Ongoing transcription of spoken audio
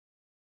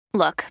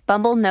Look,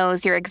 Bumble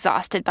knows you're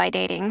exhausted by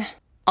dating.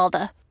 All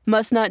the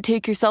must not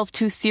take yourself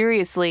too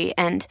seriously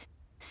and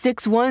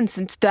 6'1"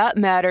 since that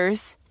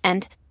matters.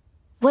 And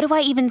what do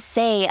I even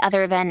say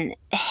other than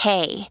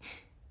hey?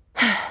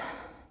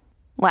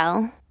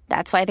 Well,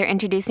 that's why they're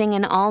introducing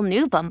an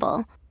all-new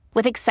Bumble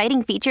with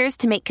exciting features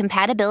to make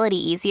compatibility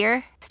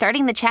easier,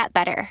 starting the chat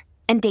better,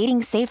 and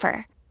dating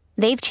safer.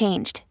 They've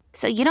changed,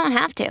 so you don't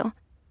have to.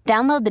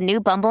 Download the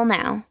new Bumble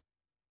now.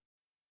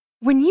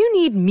 When you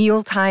need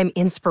mealtime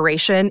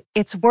inspiration,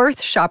 it's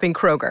worth shopping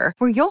Kroger,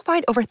 where you'll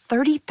find over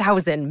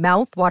 30,000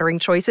 mouth-watering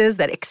choices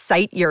that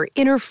excite your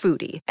inner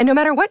foodie. And no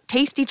matter what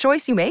tasty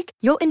choice you make,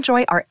 you'll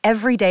enjoy our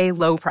everyday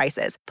low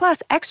prices,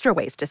 plus extra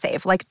ways to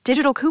save, like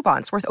digital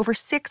coupons worth over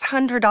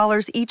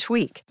 $600 each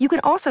week. You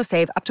can also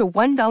save up to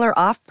 $1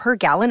 off per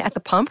gallon at the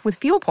pump with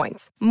fuel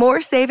points.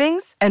 More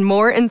savings and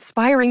more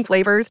inspiring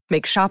flavors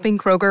make shopping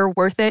Kroger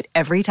worth it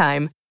every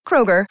time.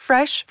 Kroger,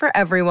 fresh for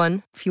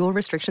everyone. Fuel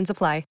restrictions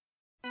apply.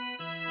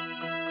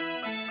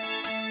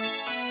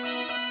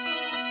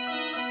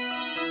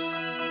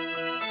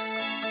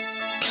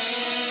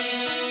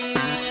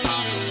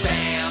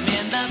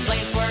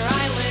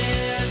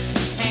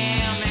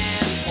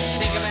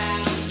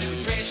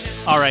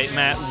 All right,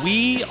 Matt,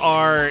 we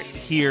are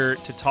here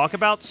to talk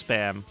about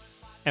Spam,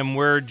 and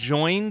we're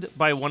joined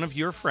by one of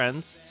your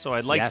friends. So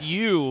I'd like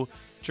you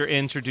to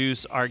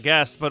introduce our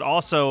guest, but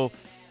also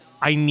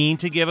I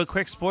need to give a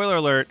quick spoiler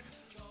alert.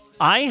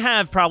 I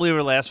have probably over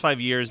the last 5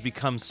 years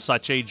become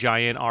such a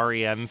giant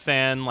REM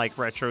fan, like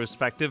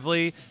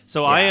retrospectively.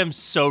 So I am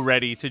so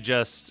ready to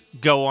just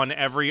go on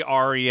every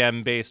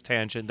REM-based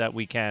tangent that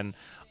we can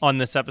on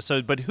this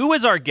episode. But who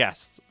is our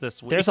guest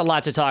this week? There's a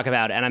lot to talk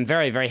about, and I'm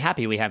very, very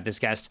happy we have this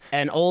guest.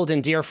 An old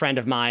and dear friend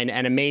of mine,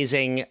 an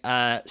amazing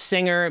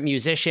singer,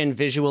 musician,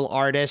 visual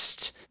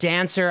artist,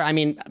 dancer. I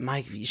mean,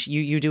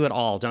 you do it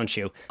all, don't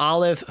you?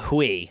 Olive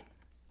Hui.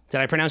 Did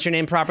I pronounce your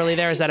name properly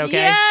there? Is that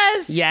okay?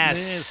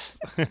 Yes!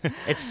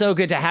 It's so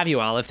good to have you,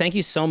 Olive. Thank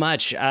you so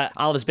much.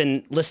 Olive's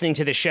been listening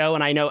to the show,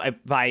 and I know,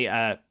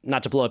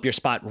 not to blow up your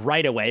spot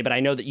right away, but I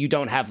know that you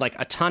don't have like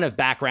a ton of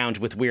background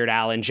with Weird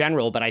Al in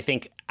general, but I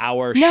think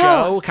our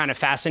show kind of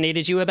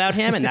fascinated you about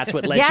him, and that's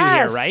what led you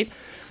here, right?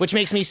 Which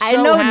makes me so happy.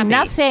 I know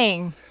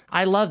nothing.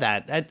 I love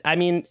that. I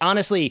mean,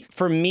 honestly,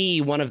 for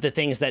me, one of the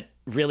things that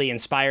really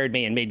inspired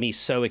me and made me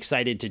so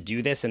excited to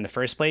do this in the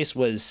first place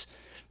was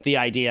the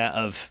idea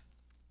of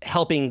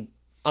helping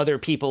other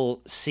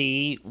people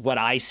see what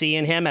I see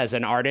in him as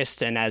an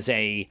artist and as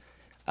a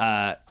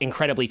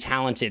incredibly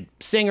talented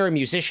singer,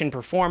 musician,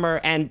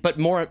 performer, but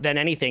more than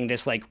anything,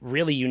 this like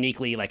really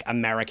uniquely like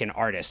American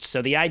artist.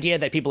 So the idea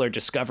that people are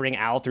discovering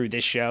Al through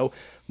this show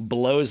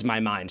blows my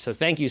mind. So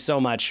thank you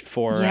so much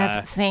for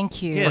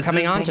thank you for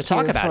coming on to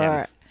talk about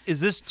him. Is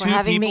this two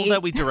people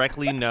that we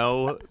directly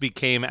know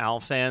became Al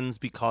fans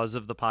because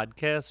of the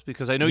podcast?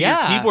 Because I know your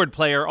keyboard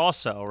player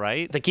also,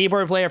 right? The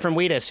keyboard player from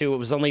Wheatus, who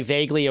was only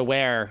vaguely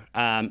aware,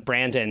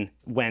 Brandon,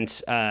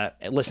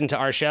 listened to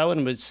our show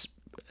and was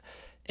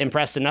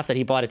impressed enough that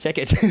he bought a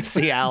ticket to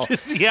see Al, on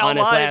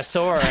his last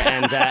tour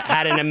and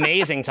had an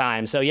amazing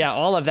time. So yeah,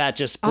 all of that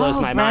just blows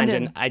my mind.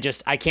 And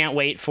I can't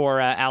wait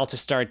for Al to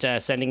start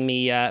sending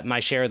me my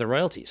share of the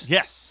royalties.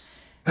 Yes.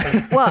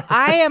 Well,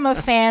 I am a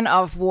fan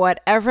of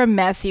whatever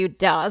Matthew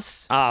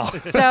does. Oh.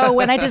 So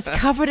when I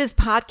discovered his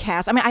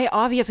podcast, I mean, I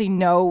obviously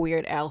know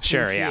Weird Al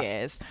who he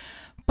is.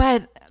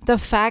 But the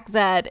fact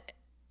that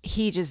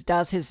he just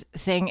does his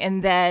thing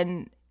and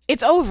then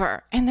it's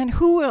over. And then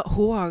who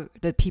are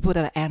the people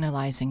that are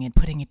analyzing it,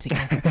 putting it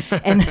together,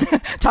 and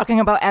talking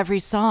about every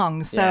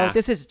song? So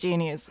this is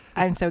genius.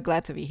 I'm so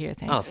glad to be here.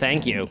 Thanks. Oh,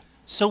 thank you.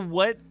 So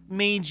what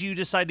made you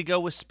decide to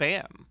go with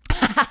Spam?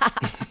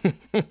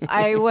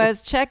 I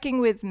was checking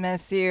with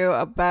Matthew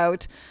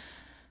about,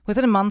 was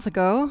it a month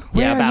ago?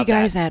 Where are you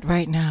guys at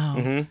right now?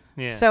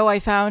 Mm-hmm. Yeah. So I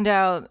found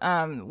out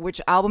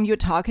which album you're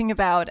talking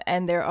about,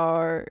 and there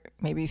are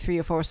maybe 3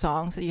 or 4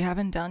 songs that you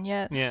haven't done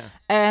yet. Yeah.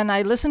 And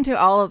I listened to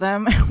all of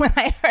them. When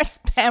I heard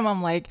Spam,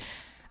 I'm like,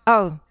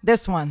 oh,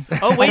 this one.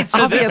 Oh, wait.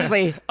 So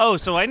obviously.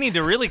 So I need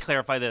to really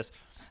clarify this.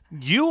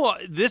 You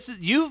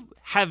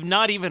have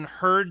not even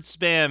heard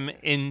Spam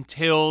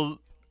until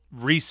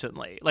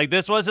recently. Like,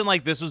 this wasn't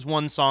like this was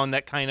one song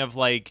that kind of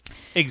like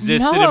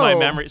existed in my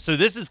memory. So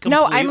this is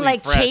completely I'm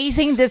like fresh.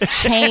 chasing this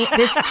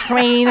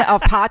train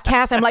of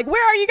podcasts. I'm like,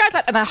 where are you guys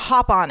at? And I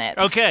hop on it.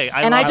 Okay.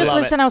 I just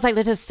listen. I was like,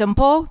 this is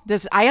simple.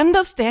 I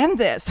understand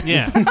this.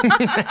 Yeah.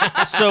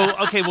 So,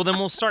 okay, well then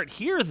we'll start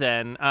here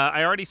then.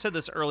 I already said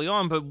this early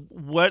on, but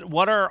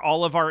what are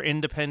all of our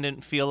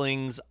independent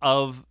feelings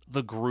of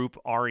the group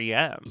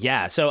REM?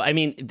 Yeah. So, I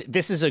mean,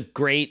 this is a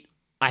great,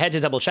 I had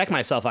to double check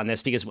myself on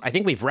this because I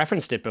think we've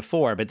referenced it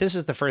before, but this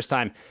is the first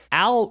time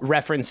Al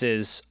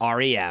references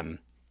REM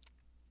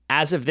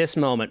as of this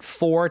moment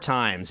 4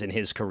 times in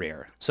his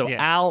career. So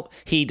Al,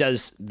 he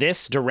does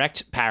this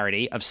direct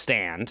parody of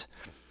Stand.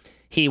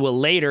 He will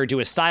later do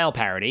a style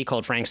parody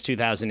called Frank's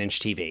 2000-inch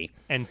TV.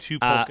 And 2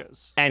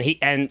 polkas.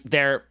 And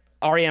their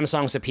REM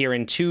songs appear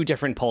in 2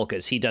 different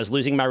polkas. He does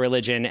Losing My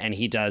Religion and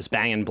he does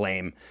Bang and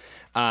Blame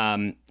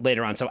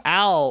later on. So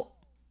Al,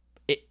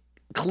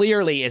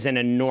 clearly is an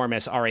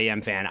enormous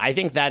REM fan. I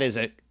think that is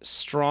a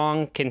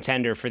strong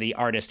contender for the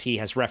artist he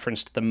has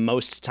referenced the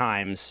most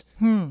times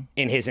in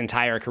his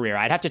entire career.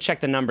 I'd have to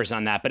check the numbers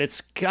on that, but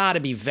it's got to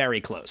be very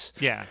close.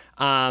 Yeah.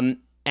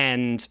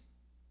 And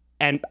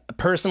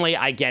personally,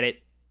 I get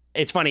it.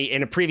 It's funny,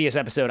 in a previous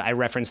episode, I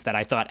referenced that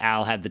I thought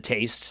Al had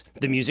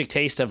the music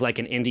taste of like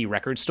an indie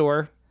record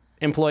store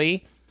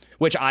employee,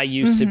 which I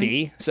used to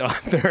be. So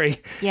I'm very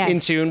in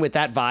tune with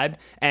that vibe.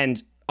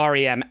 And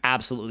REM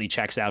absolutely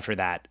checks out for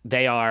that.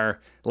 They are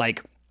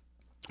like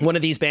one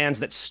of these bands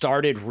that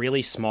started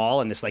really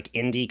small in this like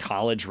indie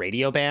college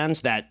radio band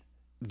that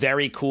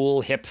very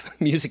cool, hip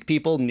music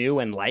people knew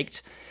and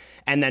liked,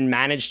 and then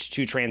managed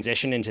to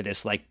transition into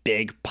this like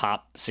big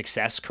pop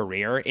success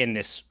career in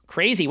this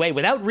crazy way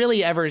without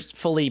really ever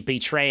fully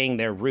betraying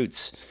their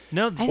roots.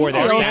 No, or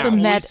their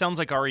sound. It sounds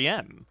like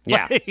REM.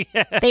 Yeah.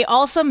 They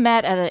also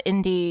met at an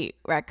indie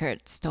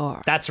record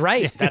store. That's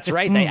right.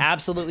 They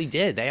absolutely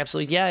did.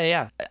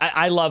 Yeah.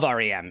 I love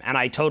REM, and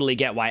I totally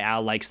get why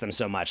Al likes them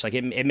so much. Like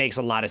it makes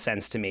a lot of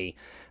sense to me.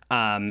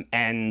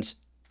 And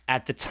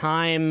at the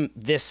time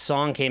this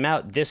song came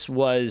out, this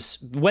was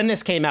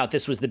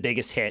the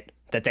biggest hit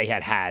that they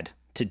had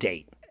to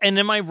date. And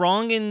am I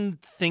wrong in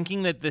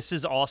thinking that this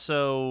is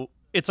also,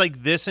 it's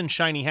like this and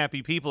Shiny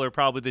Happy People are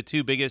probably the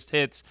two biggest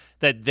hits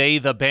that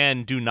the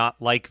band, do not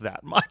like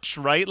that much,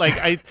 right?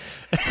 Like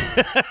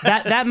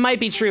that might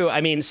be true.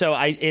 I mean, so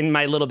in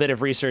my little bit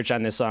of research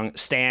on this song,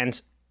 so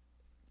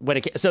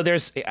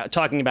there's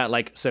talking about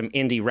like some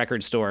indie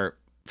record store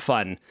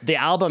fun. The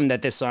album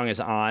that this song is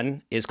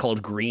on is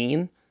called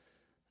Green.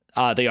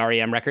 The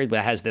REM record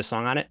that has this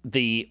song on it.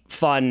 The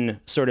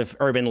fun sort of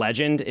urban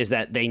legend is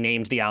that they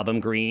named the album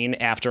Green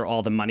after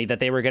all the money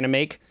that they were going to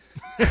make.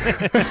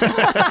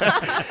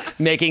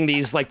 Making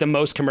these like the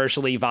most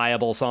commercially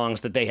viable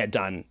songs that they had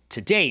done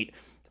to date.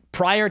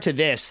 Prior to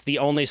this, the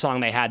only song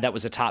they had that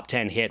was a top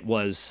 10 hit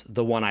was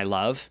The One I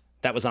Love.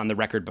 That was on the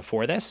record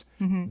before this.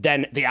 Mm-hmm.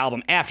 Then the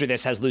album after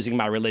this has Losing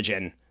My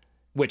Religion,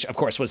 which of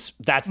course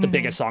that's the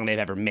biggest song they've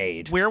ever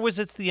made. Where was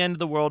It's the End of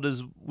the World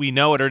as We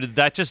Know It, or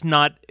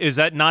is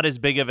that not as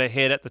big of a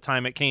hit at the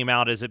time it came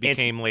out as it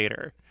became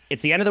later?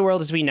 It's the End of the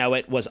World as We Know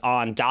It was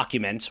on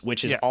Document,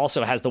 which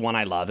also has The One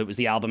I Love. It was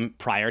the album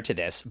prior to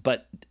this.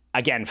 But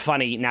again,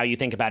 funny, now you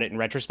think about it in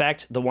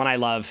retrospect, The One I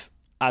Love,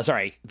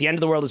 The End of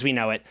the World as We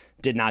Know It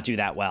did not do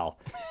that well.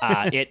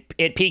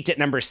 It peaked at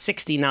number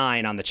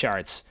 69 on the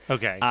charts.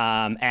 Okay.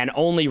 And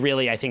only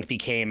really, I think,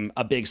 became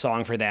a big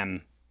song for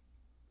them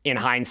in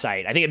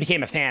hindsight. I think it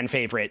became a fan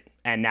favorite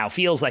and now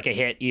feels like a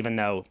hit, even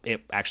though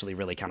it actually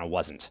really kind of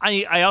wasn't.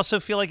 I also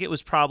feel like it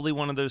was probably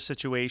one of those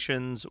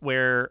situations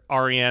where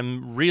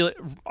REM,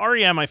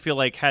 I feel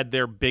like, had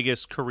their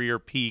biggest career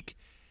peak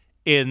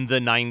in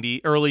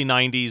the early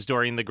 90s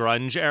during the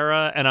grunge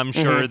era, and I'm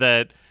sure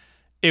that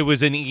it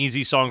was an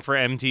easy song for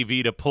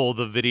MTV to pull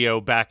the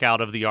video back out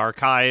of the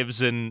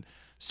archives and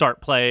start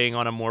playing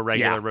on a more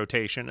regular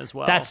rotation as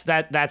well.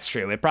 That's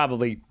true. It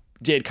probably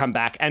did come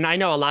back. And I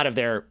know a lot of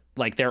their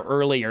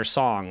earlier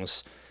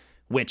songs,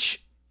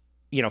 which,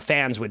 you know,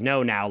 fans would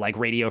know now, like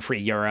Radio Free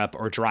Europe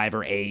or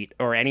Driver 8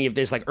 or any of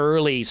these like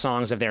early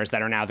songs of theirs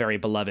that are now very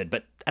beloved.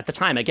 But at the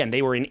time, again,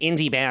 they were an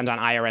indie band on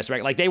IRS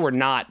record. Like, they were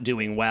not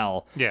doing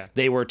well. Yeah.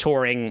 They were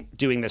touring,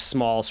 doing this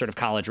small sort of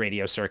college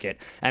radio circuit.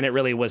 And it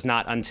really was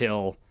not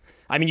until,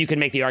 I mean, you could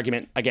make the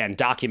argument, again,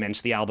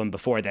 Document, the album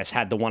before this,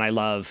 had The One I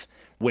Love,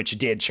 which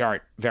did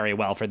chart very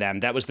well for them.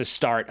 That was the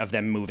start of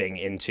them moving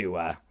into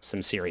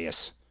some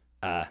serious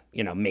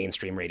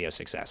mainstream radio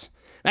success.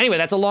 Anyway,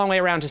 that's a long way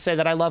around to say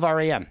that I love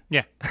REM.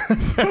 Yeah.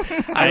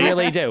 I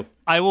really do.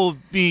 I will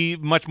be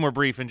much more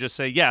brief and just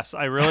say, yes,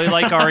 I really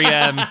like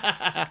REM.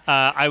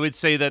 I would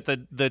say that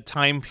the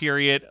time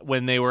period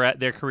when they were at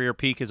their career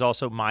peak is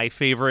also my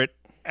favorite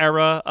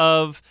era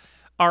of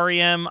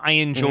REM. I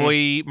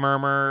enjoy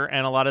Murmur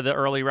and a lot of the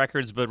early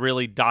records, but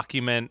really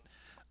Document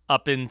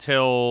up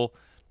until,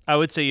 I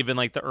would say, even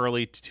like the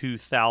early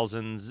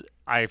 2000s,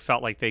 I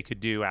felt like they could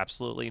do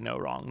absolutely no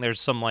wrong. There's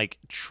some like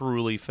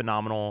truly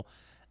phenomenal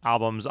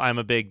albums. I'm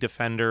a big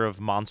defender of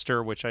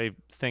Monster, which I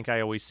think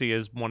I always see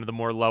as one of the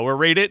more lower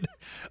rated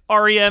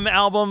REM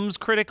albums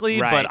critically,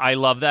 but I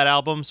love that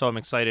album, so I'm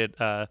excited.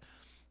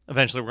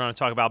 Eventually we're going to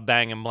talk about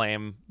Bang and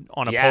Blame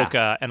on a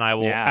polka, and I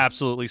will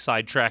absolutely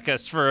sidetrack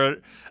us for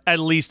at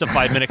least a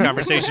 5-minute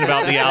conversation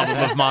about the album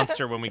of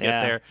Monster when we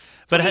get there.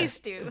 But please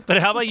do. But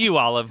how about you,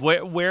 Olive?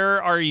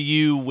 Where are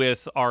you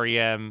with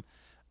REM?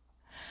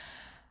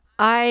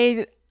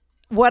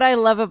 What I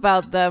love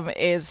about them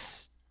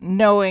is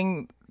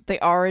knowing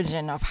the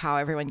origin of how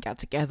everyone got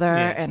together,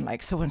 and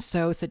like so and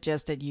so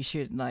suggested you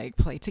should like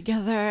play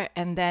together,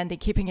 and then they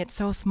keeping it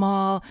so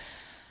small.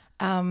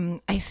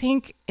 I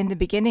think in the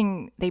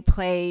beginning they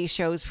play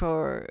shows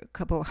for a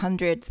couple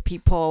hundreds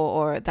people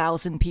or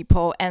 1,000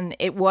 people, and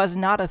it was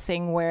not a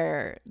thing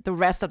where the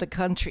rest of the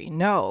country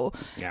know.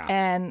 Yeah.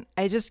 And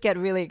I just get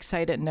really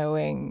excited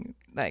knowing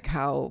like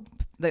how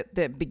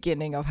the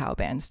beginning of how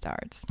band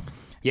starts.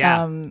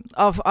 Yeah.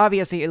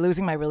 Obviously,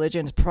 Losing My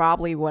Religion is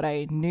probably what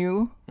I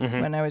knew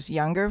when I was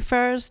younger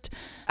first.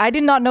 I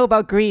did not know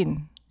about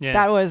Green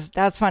Yeah.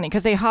 That's funny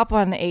because they hop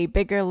on a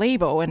bigger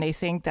label when they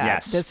think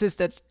that this is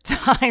the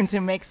time to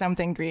make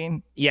something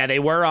green. Yeah, they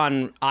were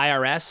on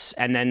IRS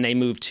and then they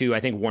moved to, I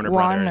think, Warner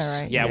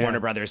Brothers. Right? Yeah,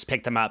 Warner Brothers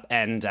picked them up.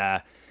 And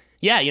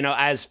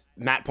as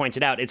Matt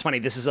pointed out, it's funny,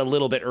 this is a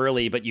little bit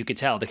early, but you could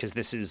tell because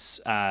this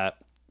is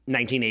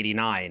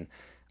 1989.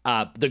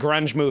 The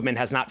grunge movement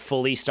has not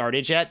fully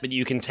started yet, but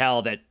you can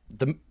tell that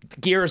the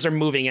gears are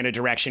moving in a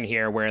direction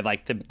here where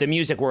like the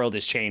music world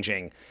is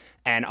changing,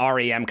 and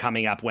REM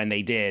coming up when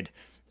they did.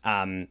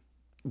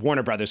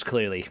 Warner Brothers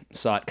clearly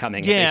saw it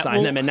coming. Yeah, they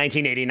signed them in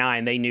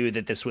 1989. They knew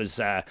that this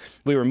was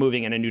we were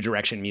moving in a new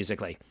direction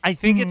musically. I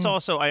think it's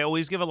also, I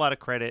always give a lot of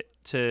credit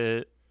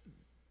to,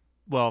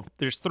 well,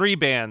 there's 3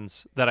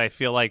 bands that I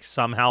feel like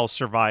somehow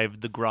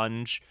survived the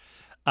grunge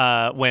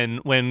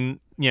when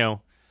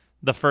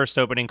the first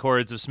opening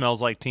chords of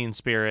Smells Like Teen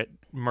Spirit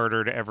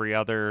murdered every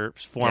other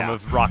form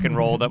of rock and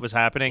roll that was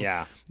happening.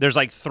 Yeah. There's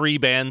like 3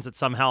 bands that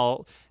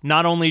somehow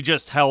not only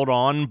just held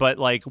on, but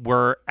like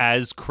were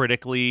as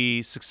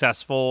critically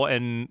successful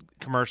and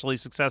commercially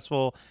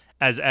successful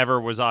as ever.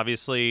 Was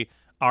obviously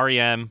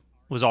REM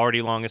was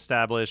already long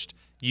established,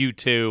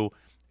 U2,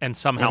 and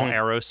somehow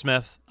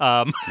Aerosmith.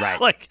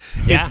 Right.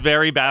 It's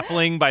very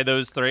baffling by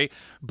those 3.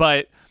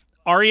 But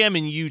REM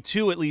and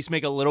U2 at least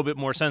make a little bit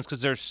more sense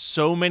because there's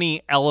so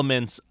many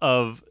elements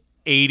of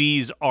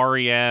 80s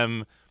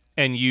REM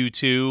and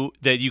U2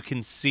 that you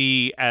can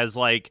see as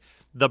like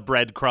the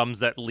breadcrumbs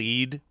that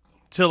lead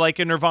to like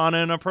a Nirvana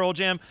and a Pearl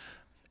Jam.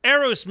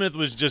 Aerosmith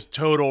was just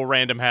total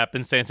random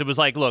happenstance. It was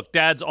like, look,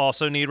 dads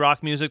also need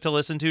rock music to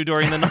listen to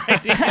during the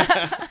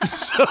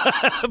 90s.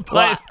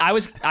 Well, I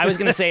was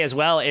going to say as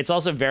well, it's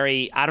also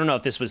very, I don't know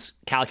if this was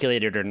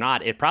calculated or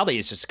not. It probably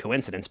is just a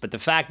coincidence. But the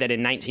fact that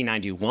in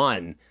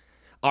 1991,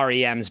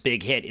 REM's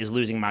big hit is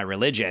Losing My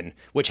Religion,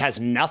 which has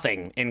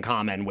nothing in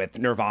common with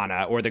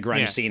Nirvana or the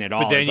grunge scene at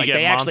all. But then it's you like get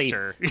they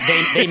Monster.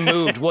 actually they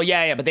moved. Well,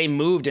 but they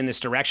moved in this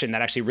direction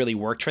that actually really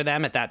worked for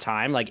them at that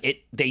time.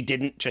 Like they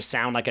didn't just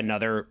sound like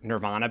another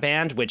Nirvana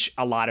band, which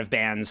a lot of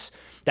bands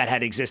that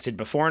had existed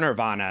before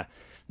Nirvana.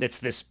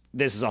 This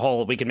is a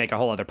whole, we can make a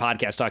whole other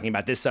podcast talking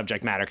about this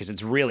subject matter because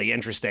it's really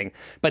interesting.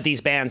 But these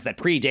bands that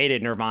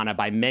predated Nirvana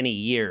by many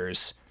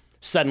years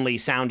suddenly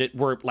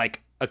were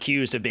like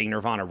accused of being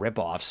Nirvana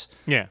ripoffs.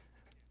 Yeah.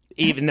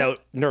 Even though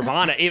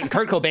Nirvana, even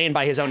Kurt Cobain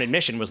by his own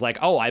admission was like,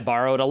 oh, I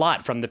borrowed a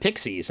lot from the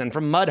Pixies and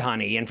from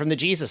Mudhoney and from the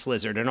Jesus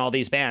Lizard and all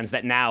these bands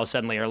that now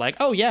suddenly are like,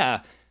 oh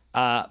yeah,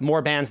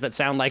 more bands that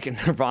sound like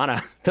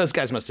Nirvana. Those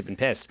guys must have been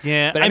pissed.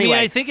 Yeah, but anyway,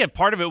 I think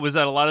part of it was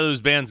that a lot of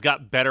those bands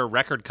got better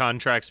record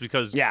contracts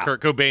because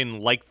Kurt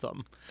Cobain liked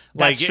them.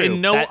 Like That's true.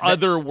 In no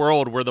other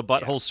world were the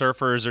Butthole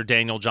Surfers or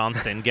Daniel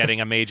Johnston getting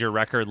a major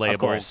record label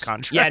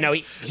contract. Yeah, no,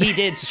 he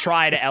did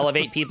try to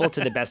elevate people to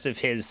the best of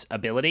his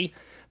ability,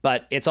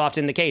 but it's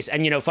often the case.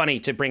 And, funny,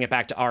 to bring it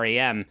back to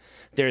REM,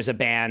 there's a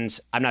band,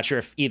 I'm not sure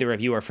if either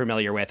of you are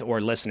familiar with or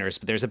listeners,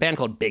 but there's a band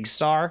called Big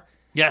Star.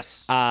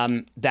 Yes.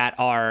 That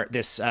are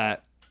this, a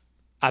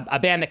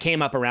band that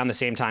came up around the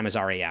same time as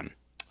REM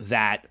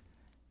that...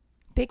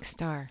 Big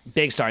Star.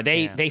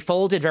 They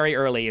folded very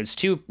early. It's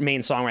 2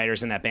 main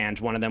songwriters in that band.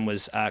 One of them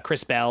was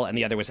Chris Bell, and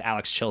the other was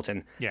Alex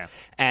Chilton. Yeah.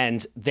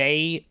 And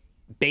they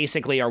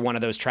basically are one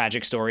of those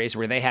tragic stories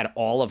where they had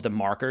all of the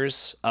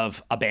markers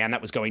of a band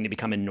that was going to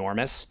become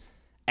enormous,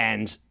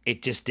 and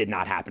it just did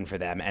not happen for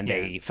them, and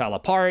they fell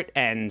apart.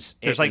 And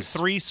there's like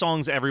 3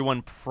 songs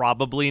everyone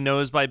probably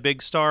knows by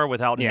Big Star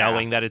without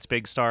knowing that it's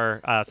Big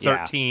Star.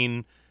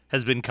 13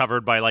 has been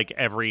covered by like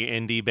every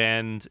indie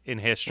band in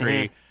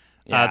history. Mm-hmm.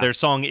 Yeah. Their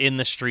song "In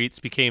the Streets"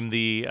 became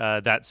the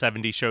That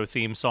 70s Show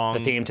theme song. The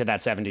theme to That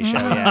 70s Show,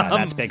 yeah,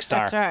 that's Big Star.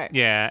 That's right.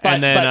 Yeah,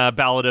 and then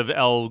Ballad of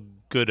El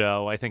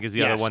Goodo, I think, is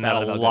the other one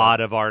that a lot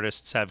of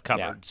artists have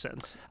covered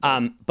since.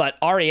 But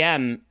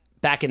REM,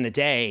 back in the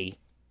day,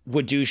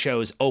 would do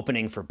shows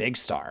opening for Big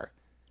Star.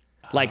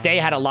 Like, they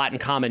had a lot in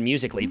common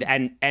musically.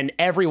 And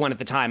everyone at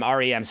the time,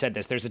 REM said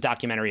this. There's a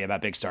documentary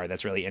about Big Star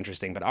that's really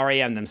interesting. But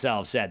REM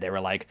themselves said, they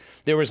were like,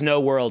 there was no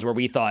world where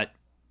we thought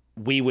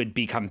we would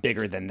become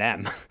bigger than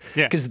them.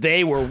 Yeah. Because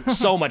they were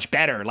so much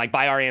better. Like,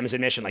 by REM's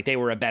admission, like, they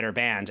were a better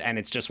band. And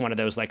it's just one of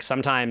those, like,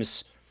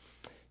 sometimes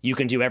you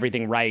can do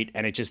everything right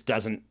and it just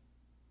doesn't,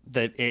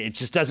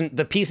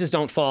 the pieces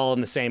don't fall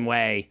in the same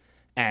way.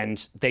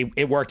 And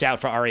it worked out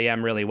for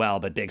REM really well,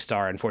 but Big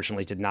Star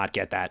unfortunately did not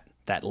get that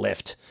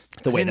lift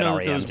the way that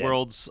REM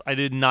did. I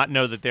did not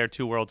know that their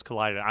 2 worlds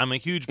collided. I'm a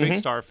huge Big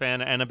Star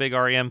fan and a big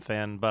REM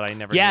fan, but I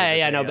never.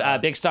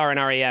 Big Star and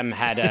REM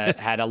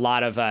had a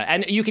lot of,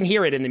 and you can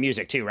hear it in the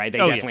music too, right? They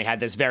definitely had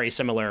this very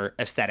similar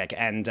aesthetic,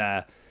 and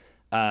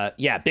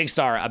Big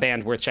Star, a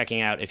band worth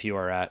checking out if you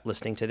are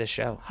listening to this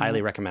show.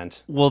 Highly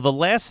recommend. Well, the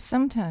last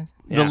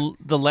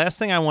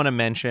thing I want to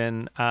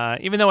mention,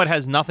 even though it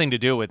has nothing to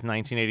do with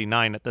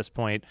 1989 at this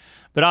point,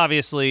 but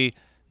obviously,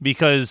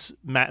 because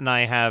Matt and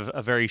I have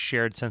a very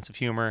shared sense of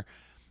humor,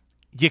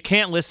 you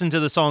can't listen to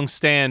the song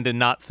Stand and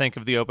not think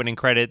of the opening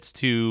credits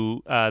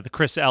to the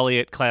Chris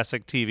Elliott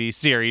classic TV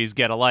series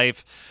Get a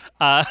Life.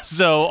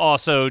 So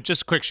also,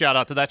 just a quick shout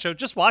out to that show.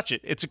 Just watch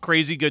it. It's a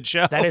crazy good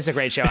show. That is a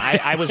great show.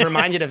 I was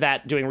reminded of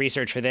that doing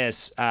research for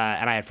this,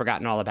 and I had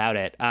forgotten all about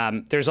it.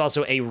 There's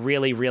also a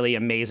really, really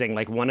amazing,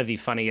 like one of the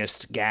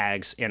funniest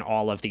gags in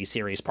all of the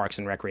series Parks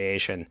and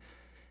Recreation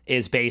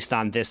is based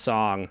on this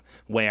song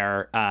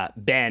where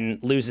Ben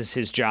loses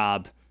his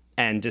job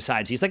and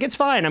decides, he's like, it's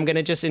fine, I'm going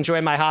to just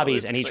enjoy my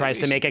hobbies. And he tries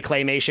to make a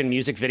claymation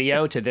music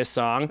video to this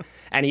song.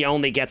 And he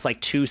only gets like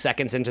 2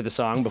 seconds into the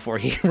song before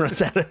he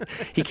runs out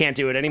he can't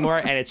do it anymore.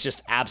 And it's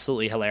just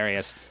absolutely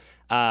hilarious.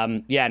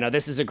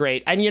 This is a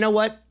great, and you know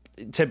what?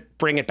 To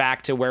bring it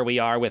back to where we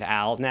are with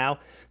Al now,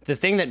 the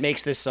thing that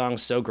makes this song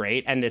so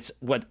great, and it's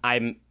what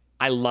I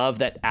love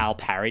that Al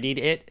parodied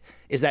it,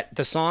 is that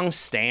the song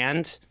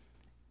Stand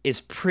is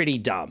pretty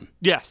dumb.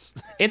 Yes.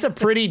 It's a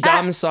pretty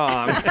dumb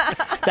song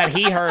that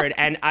he heard.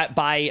 And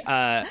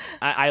I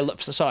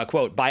saw a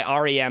quote by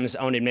REM's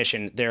own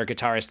admission. Their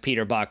guitarist,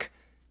 Peter Buck,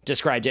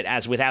 described it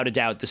as, without a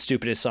doubt, the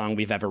stupidest song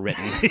we've ever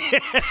written.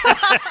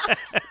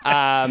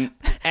 I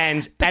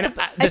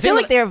feel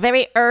like they're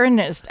very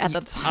earnest at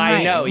the time.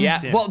 I know,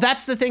 yeah. Well,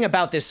 that's the thing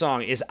about this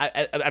song is,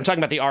 I'm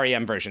talking about the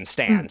REM version,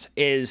 Stand,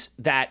 is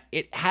that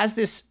it has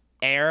this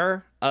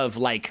air of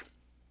like,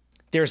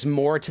 there's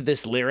more to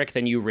this lyric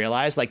than you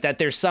realize, like that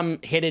there's some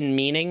hidden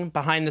meaning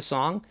behind the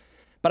song.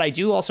 But I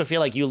do also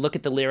feel like you look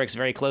at the lyrics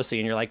very closely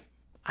and you're like,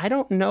 I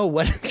don't know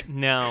what.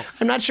 No.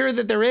 I'm not sure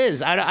that there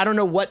is. I don't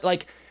know what,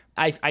 like,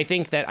 I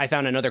think that I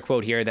found another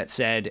quote here that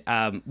said,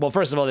 well,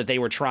 first of all, that they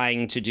were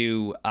trying to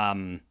do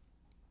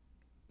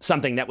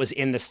something that was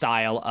in the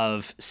style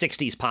of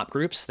 60s pop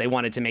groups. They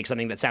wanted to make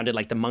something that sounded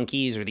like the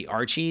Monkees or the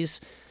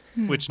Archies.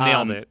 Which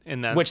nailed it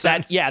in that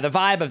sense. The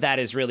vibe of that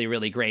is really,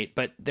 really great.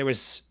 But there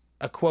was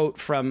a quote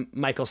from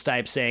Michael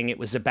Stipe saying it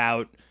was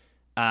about,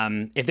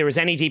 if there was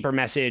any deeper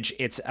message,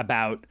 it's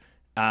about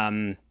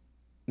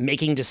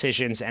making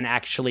decisions and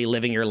actually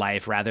living your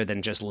life rather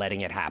than just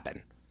letting it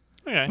happen.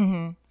 Okay.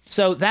 Mm-hmm.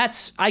 So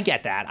I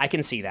get that. I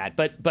can see that.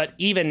 But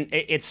even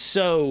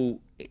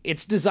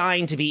it's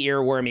designed to be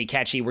earwormy,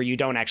 catchy, where you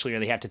don't actually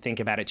really have to think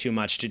about it too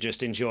much to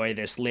just enjoy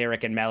this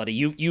lyric and melody.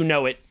 You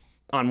know it.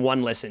 On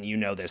one listen, you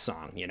know this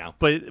song, you know.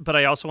 But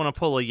I also want to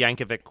pull a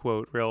Yankovic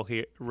quote real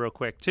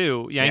quick,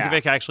 too.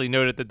 Yankovic actually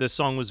noted that this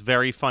song was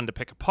very fun to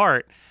pick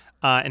apart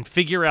and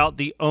figure out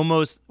the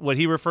almost what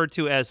he referred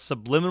to as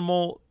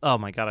subliminal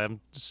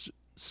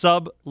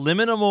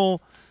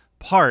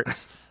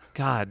parts.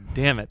 God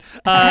damn it.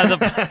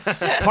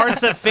 The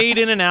parts that fade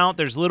in and out,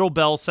 there's little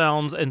bell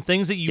sounds and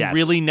things that you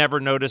really never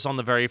notice on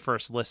the very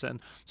first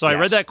listen. So I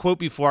read that quote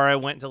before I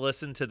went to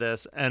listen to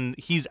this, and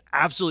he's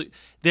absolutely,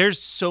 there's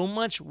so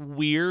much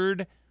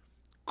weird,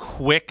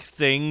 quick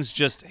things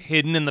just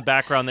hidden in the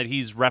background that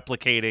he's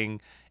replicating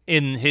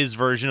in his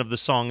version of the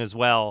song as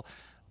well.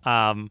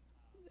 I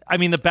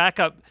mean, the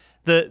backup,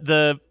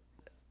 the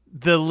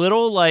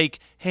little like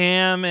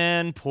ham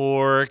and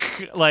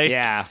pork, like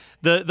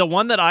the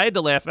one that I had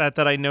to laugh at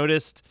that I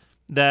noticed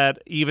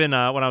that even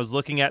when I was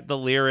looking at the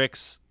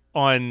lyrics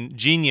on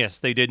Genius,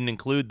 they didn't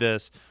include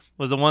this,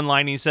 was the one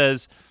line he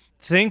says,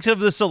 think of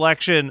the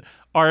selection.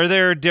 Are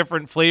there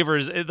different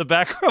flavors? The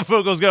background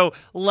vocals go,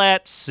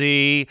 let's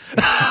see.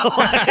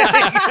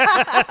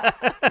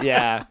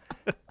 Yeah.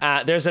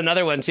 There's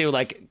another one too,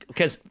 like,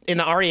 because in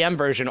the REM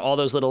version, all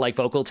those little like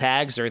vocal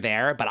tags are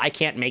there, but I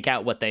can't make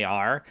out what they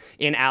are.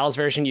 In Al's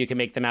version, you can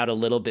make them out a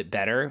little bit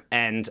better.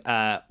 And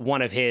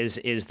one of his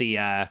is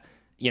the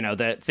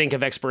think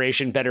of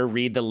expiration, better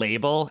read the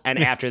label. And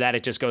after that,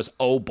 it just goes,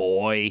 oh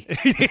boy.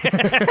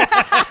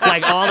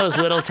 Like all those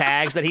little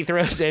tags that he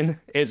throws in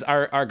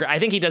are I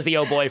think he does the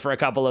oh boy for a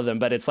couple of them,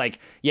 but it's like,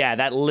 yeah,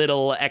 that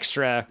little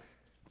extra.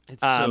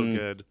 It's so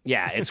good.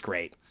 Yeah, it's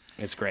great.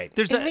 It's great.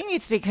 I think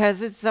it's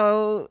because it's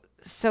so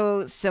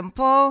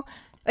simple.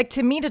 Like,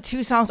 to me, the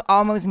two songs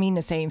almost mean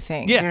the same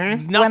thing. Yeah.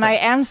 When I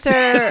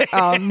answer,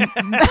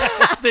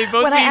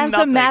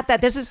 Matt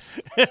that this is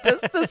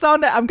the song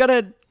that I'm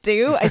gonna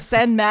do, I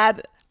send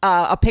Matt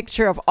a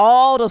picture of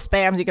all the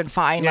spams you can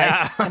find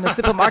like in the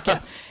supermarket.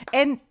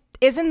 And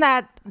isn't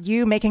that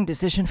you making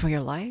decision for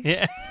your life?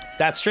 Yeah,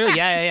 that's true.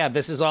 Yeah.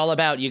 This is all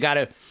about you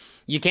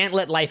can't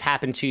let life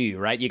happen to you,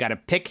 right? You got to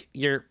pick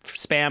your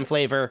spam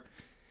flavor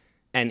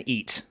and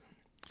eat.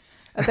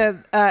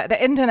 The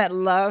internet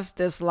loves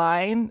this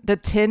line. The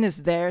tin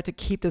is there to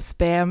keep the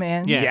spam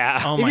in.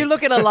 Yeah. Oh if you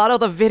look at a lot of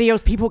the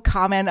videos, people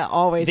comment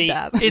always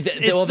that. It's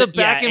the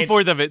back and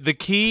forth of it. The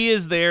key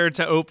is there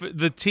to open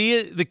the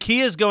key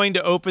is going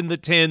to open the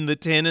tin. The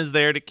tin is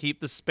there to keep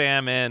the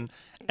spam in.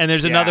 And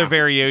there's another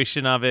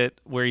variation of it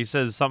where he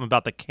says something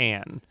about the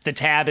can. The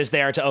tab is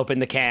there to open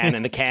the can,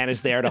 and the can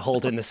is there to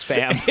hold in the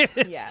spam.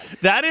 Yes.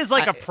 That is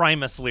like a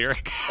Primus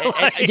lyric.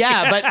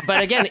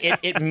 But again,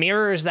 it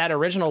mirrors that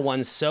original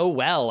one so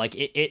well. Like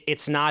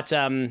it's not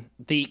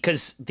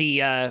because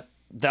the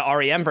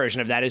REM version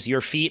of that is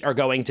your feet are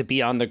going to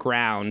be on the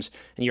ground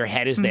and your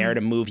head is there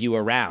to move you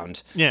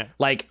around. Yeah.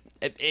 Like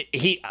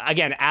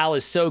Al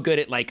is so good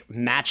at like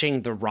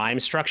matching the rhyme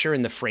structure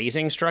and the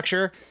phrasing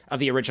structure of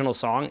the original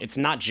song. It's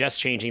not just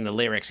changing the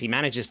lyrics. He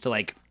manages to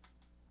like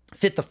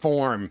fit the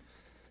form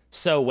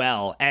so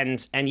well.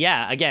 And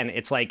yeah, again,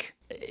 it's like,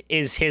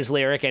 is his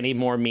lyric any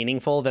more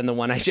meaningful than the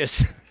one I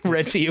just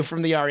read to you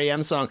from the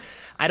REM song?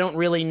 I don't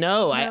really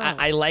know. No.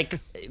 I like,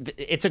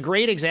 it's a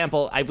great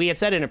example. We had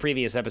said in a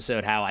previous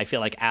episode how I feel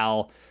like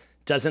Al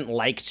doesn't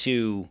like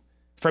to,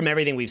 from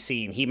everything we've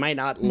seen, he might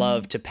not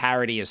love to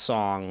parody a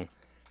song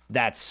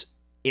that's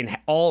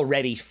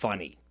already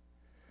funny.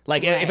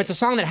 Like if it's a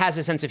song that has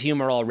a sense of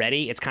humor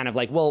already, it's kind of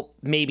like, well,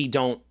 maybe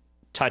don't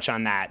touch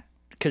on that.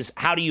 Because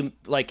how do you,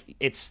 like,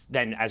 it's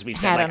then, as we've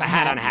said, like a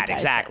hat on a hat.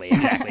 Exactly.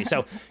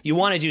 So you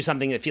want to do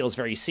something that feels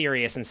very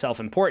serious and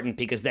self-important,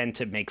 because then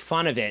to make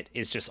fun of it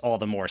is just all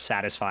the more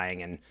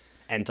satisfying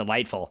and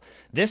delightful.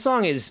 This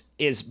song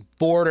is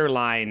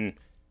borderline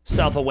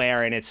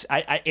self-aware, and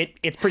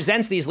it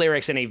presents these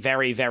lyrics in a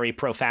very, very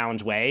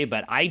profound way.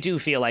 But I do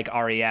feel like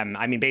REM,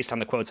 I mean, based on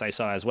the quotes I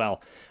saw as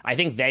well, I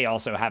think they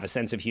also have a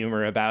sense of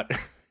humor about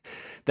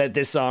that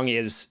this song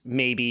is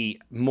maybe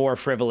more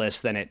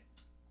frivolous than it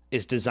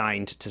is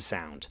designed to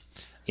sound.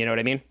 You know what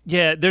I mean?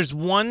 Yeah, there's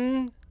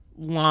one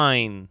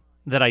line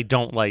that I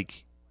don't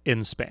like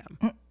in Spam.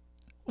 In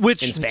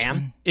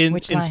Spam? In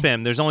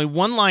Spam. There's only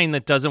one line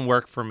that doesn't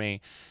work for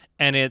me,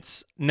 and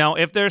it's, now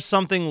if there's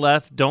something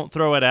left, don't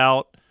throw it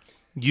out.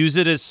 Use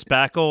it as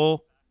spackle.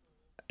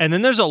 And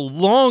then there's a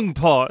long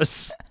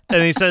pause,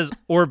 and he says,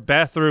 or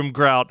bathroom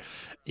grout.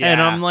 Yeah. And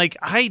I'm like,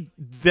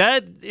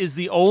 that is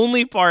the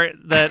only part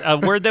that, a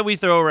word that we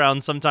throw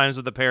around sometimes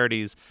with the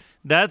parodies,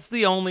 that's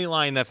the only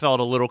line that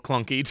felt a little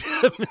clunky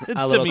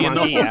to me in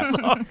the whole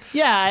song.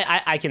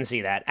 Yeah, I can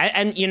see that.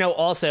 And, you know,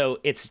 also,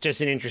 it's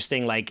just an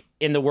interesting, like,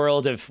 in the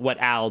world of what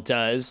Al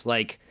does,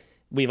 like,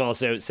 we've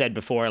also said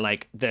before,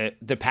 like,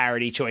 the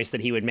parody choice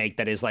that he would make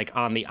that is, like,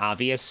 on the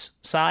obvious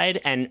side.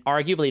 And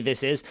arguably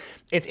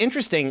it's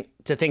interesting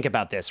to think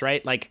about this,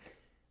 right? Like,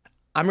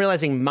 I'm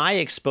realizing my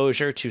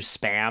exposure to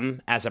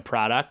Spam as a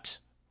product,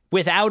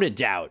 without a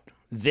doubt,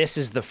 this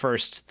is the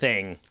first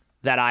thing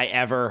that I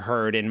ever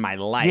heard in my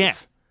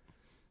life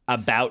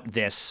about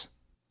this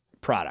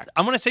product.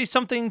 I'm going to say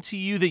something to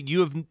you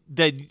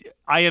that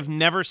I have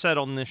never said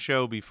on this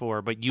show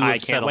before, but you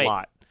have said a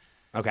lot.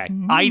 Okay.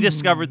 I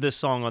discovered this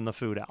song on the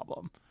Food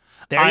album.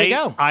 There you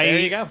go.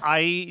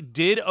 I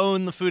did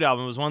own the Food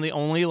album. It was one of the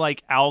only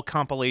like Al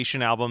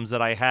compilation albums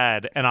that I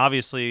had, and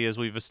obviously, as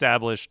we've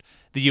established,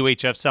 the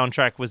UHF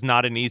soundtrack was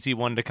not an easy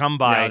one to come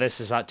by. No, this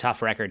is a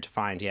tough record to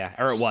find, yeah.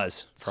 Or it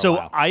was for a so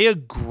while. I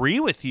agree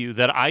with you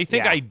that I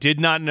think I did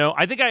not know.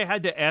 I think I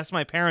had to ask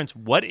my parents,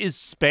 what is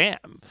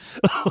Spam?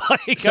 I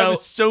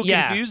was so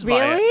confused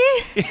by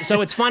it.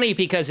 So it's funny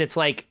because it's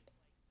like,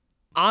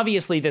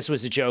 obviously this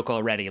was a joke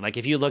already. Like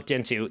if you looked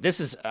into, this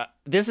is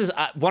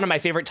one of my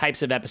favorite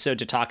types of episode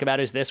to talk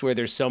about is this, where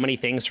there's so many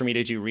things for me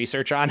to do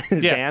research on in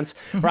advance,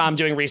 where I'm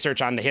doing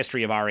research on the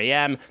history of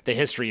REM, the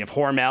history of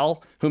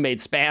Hormel, who made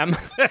Spam,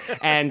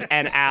 and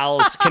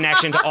Al's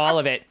connection to all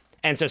of it.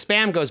 And so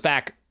Spam goes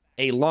back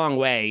a long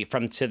way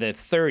to the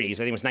 30s. I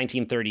think it was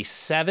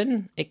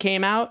 1937 it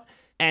came out.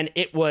 And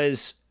it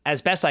was,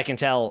 as best I can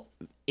tell,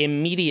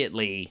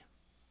 immediately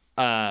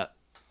a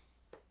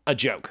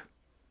joke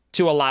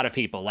to a lot of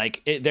people.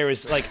 Like there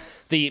was like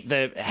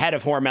the head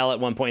of Hormel at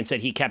one point said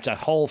he kept a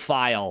whole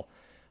file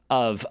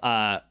of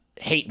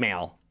hate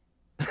mail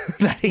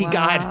that he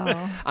got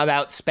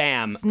about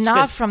Spam. It's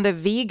not from the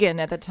vegan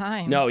at the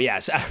time. No,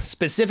 yes,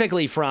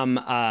 specifically from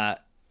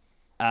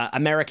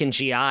American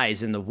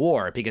GIs in the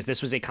war, because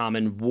this was a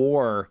common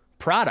war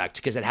product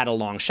because it had a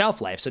long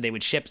shelf life. So they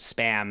would ship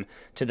Spam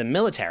to the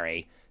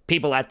military,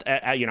 people at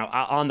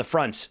on the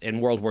front in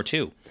World War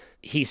II.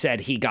 He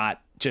said he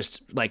got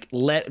just like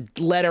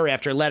letter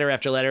after letter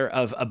after letter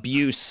of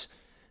abuse,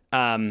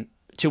 to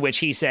which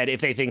he said, if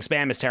they think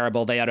Spam is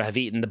terrible, they ought to have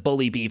eaten the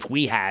bully beef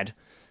we had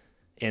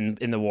in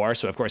the war.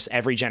 So of course,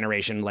 every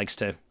generation likes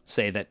to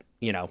say that,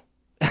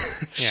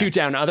 shoot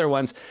down other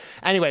ones.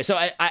 Anyway, so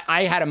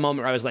I had a moment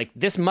where I was like,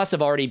 this must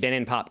have already been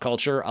in pop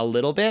culture a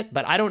little bit,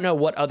 but I don't know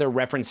what other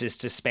references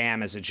to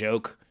Spam as a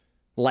joke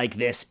like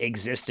this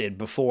existed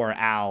before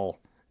Al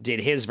did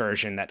his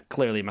version that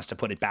clearly must have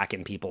put it back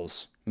in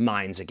people's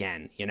minds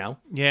again,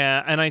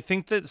 Yeah, and I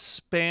think that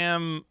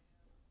Spam,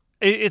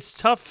 it's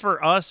tough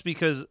for us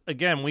because,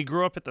 again, we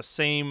grew up at the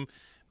same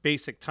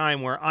basic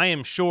time where I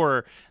am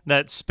sure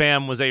that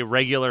Spam was a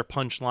regular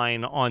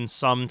punchline on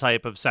some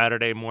type of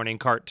Saturday morning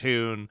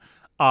cartoon,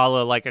 a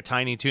la like a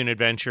Tiny Toon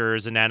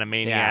Adventures and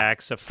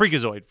Animaniacs, a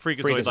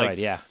Freakazoid, like,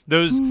 yeah.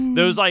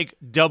 Those like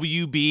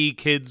WB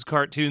kids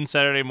cartoon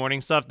Saturday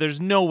morning stuff. There's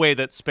no way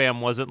that Spam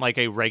wasn't like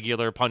a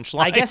regular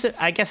punchline.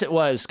 I guess it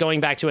was. Going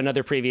back to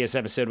another previous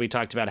episode, we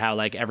talked about how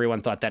like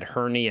everyone thought that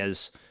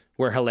hernias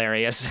were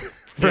hilarious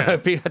for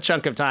a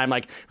chunk of time.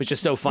 Like it was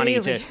just so funny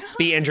to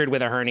be injured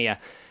with a hernia.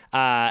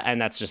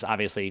 And that's just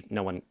obviously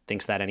no one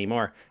thinks that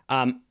anymore.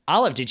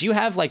 Olive, did you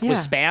have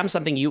was Spam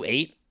something you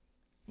ate?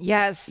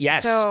 Yes.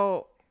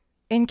 So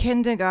in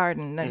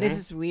kindergarten, this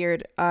is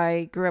weird.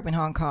 I grew up in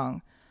Hong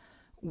Kong.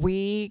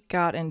 we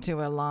got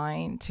into a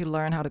line to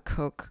learn how to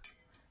cook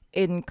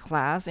in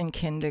class in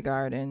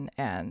kindergarten,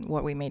 and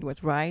what we made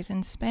was rice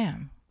and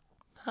Spam.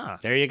 Huh.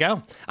 There you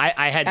go.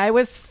 I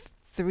was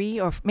 3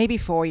 or maybe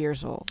 4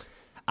 years old.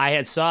 I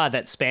had saw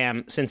that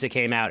Spam, since it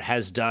came out,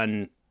 has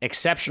done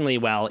exceptionally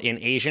well in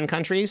Asian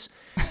countries,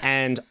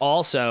 and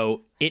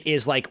also it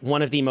is like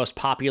one of the most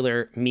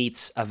popular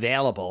meats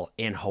available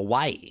in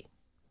Hawaii.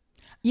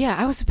 Yeah,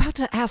 I was about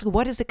to ask,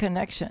 what is the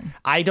connection?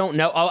 I don't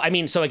know. Oh, I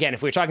mean, so again,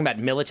 if we're talking about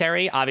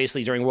military,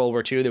 obviously during World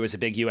War II, there was a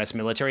big U.S.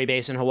 military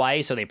base in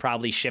Hawaii, so they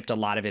probably shipped a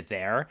lot of it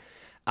there.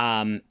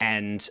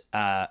 And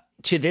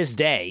to this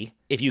day,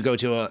 if you go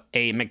to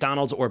a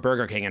McDonald's or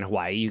Burger King in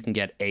Hawaii, you can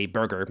get a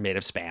burger made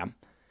of Spam.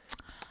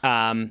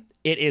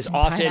 It is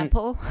often,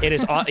 pineapple? It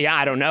is, yeah,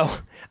 I don't know.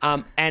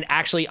 And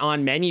actually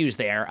on menus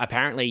there,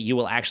 apparently you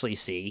will actually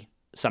see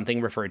something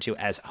referred to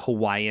as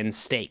Hawaiian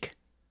steak.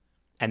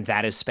 And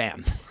that is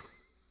Spam.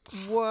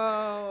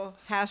 Whoa.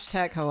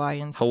 Hashtag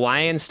Hawaiian.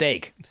 Hawaiian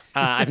steak.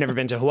 I've never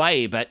been to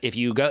Hawaii, but if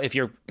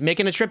you're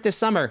making a trip this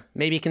summer,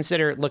 maybe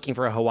consider looking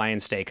for a Hawaiian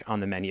steak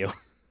on the menu.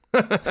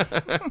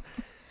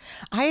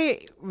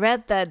 I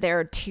read that there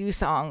are 2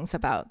 songs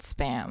about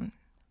Spam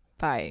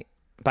by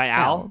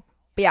Al.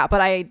 Yeah,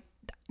 but I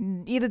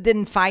either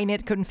couldn't find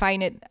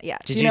it. Yeah.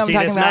 Did you see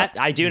this, Matt?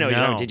 I do know.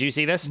 No. Did you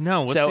see this?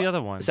 No. What's the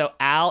other one? So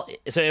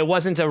it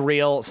wasn't a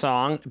real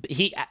song.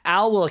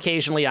 Al will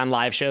occasionally on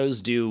live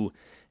shows do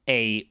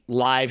a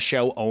live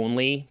show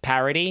only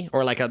parody,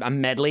 or like a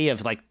medley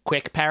of like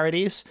quick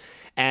parodies.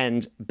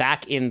 And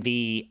back in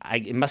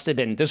it must have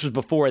been, this was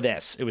before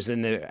this, it was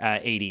in the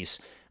 80s.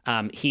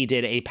 He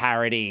did a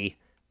parody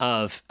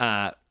of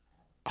Hall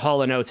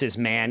 & Oates'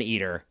 Man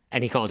Eater,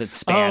 and he called it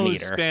Spam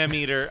Eater. Spam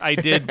Eater. I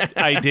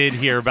did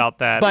hear about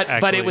that.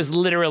 But it was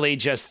literally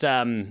just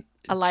a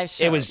live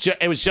show. It was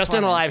just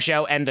on a live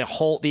show, and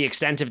the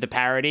extent of the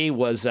parody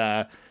was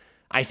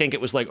I think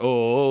it was like,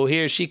 oh,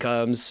 here she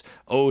comes.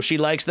 Oh, she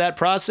likes that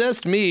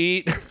processed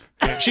meat.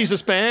 She's a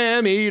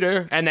Spam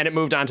Eater. And then it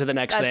moved on to the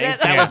next thing.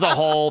 That was the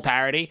whole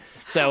parody.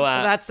 So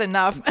that's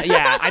enough.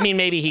 Yeah, I mean,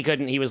 maybe he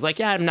couldn't. He was like,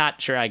 yeah, I'm not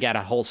sure I got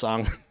a whole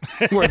song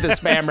worth of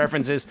Spam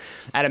references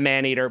at a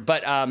Man Eater.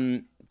 But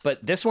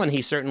this one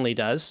he certainly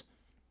does.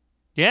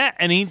 Yeah,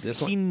 and he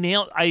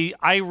nailed.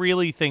 I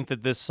really think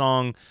that this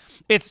song,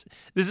 this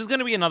is going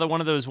to be another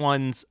one of those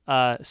ones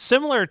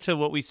similar to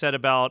what we said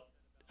about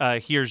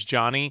Here's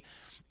Johnny.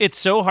 It's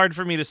so hard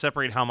for me to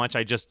separate how much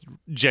I just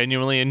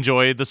genuinely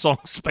enjoy the song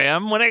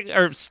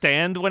Spam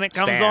Stand when it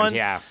comes on.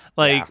 Yeah.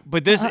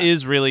 But this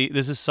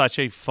is such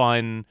a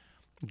fun,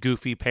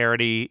 goofy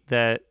parody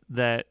that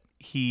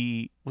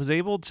he was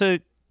able to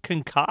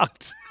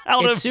concoct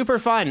it's super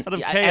fun. Out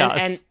of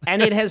chaos.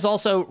 And it has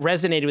also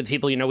resonated with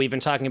people. You know, we've been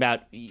talking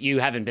about, you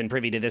haven't been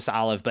privy to this,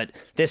 Olive, but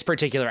this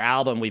particular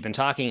album we've been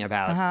talking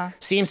about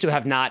seems to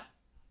have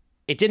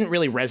it didn't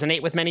really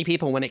resonate with many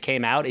people when it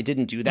came out. It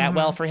didn't do that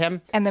well for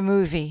him. And the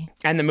movie.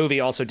 And the movie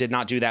also did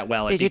not do that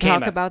well. Did you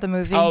talk about the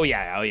movie? Oh,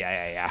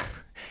 yeah.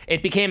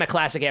 It became a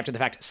classic after the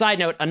fact. Side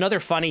note, another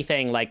funny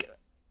thing, like,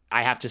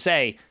 I have to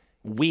say,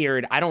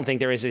 weird, I don't think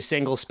there is a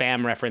single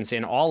Spam reference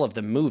in all of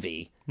the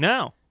movie.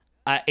 No.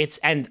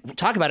 And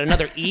talk about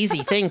another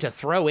easy thing to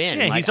throw in.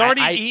 Yeah, he's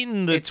already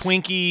eaten the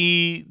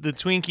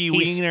Twinkie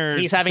wiener.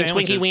 He's having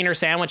sandwiches. Twinkie wiener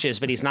sandwiches,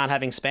 but he's not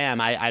having Spam.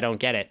 I don't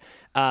get it.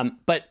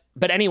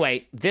 But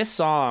anyway, this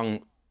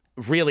song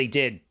really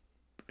did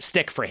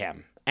stick for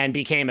him and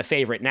became a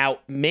favorite. Now,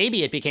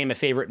 maybe it became a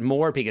favorite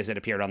more because it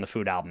appeared on the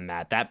Food album,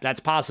 Matt.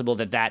 That's possible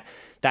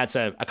that's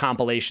a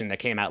compilation that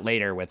came out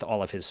later with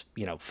all of his,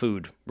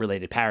 food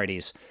related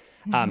parodies.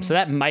 So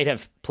that might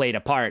have played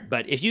a part.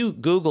 But if you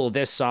Google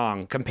this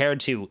song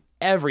compared to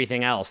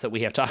everything else that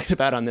we have talked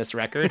about on this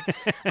record,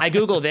 I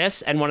Googled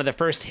this, and one of the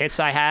first hits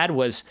I had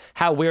was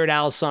how Weird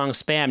Al's song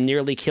Spam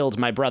nearly killed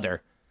my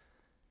brother.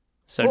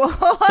 So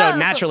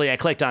naturally I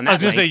clicked on that. I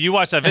was going to say, you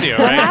watched that video,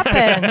 right? What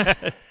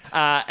happened?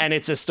 And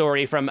it's a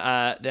story from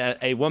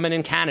a woman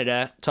in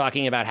Canada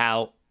talking about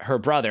how her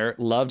brother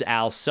loved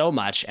Al so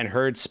much and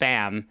heard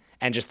Spam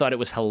and just thought it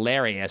was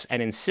hilarious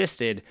and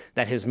insisted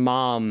that his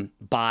mom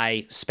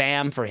buy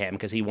Spam for him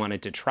because he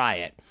wanted to try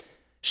it.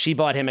 She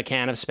bought him a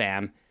can of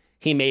Spam.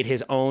 He made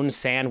his own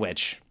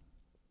sandwich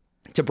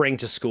to bring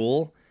to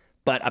school,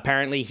 but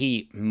apparently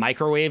he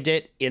microwaved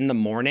it in the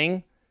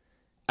morning,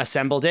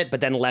 assembled it, but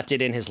then left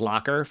it in his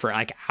locker for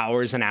like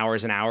hours and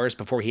hours and hours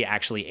before he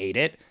actually ate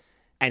it.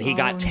 And he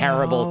got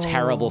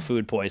terrible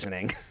food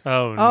poisoning.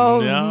 Oh,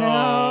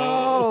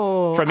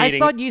 no. I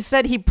thought you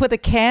said he put the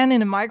can in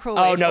the microwave.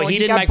 Oh, no, he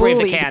didn't microwave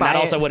the can. That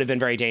also would have been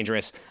very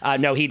dangerous.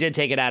 No, he did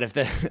take it out of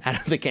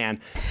the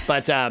can.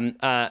 But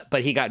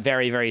he got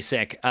very, very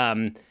sick.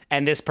 And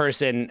this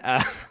person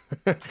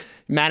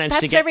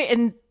managed to get... That's very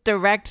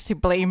indirect to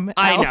blame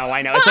Al.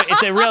 I know.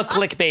 It's a real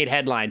clickbait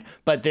headline.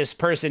 But this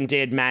person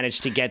did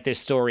manage to get this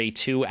story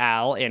to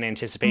Al in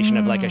anticipation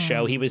of like a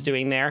show he was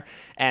doing there.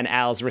 And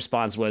Al's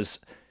response was,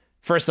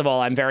 first of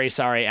all, I'm very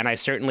sorry, and I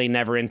certainly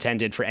never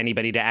intended for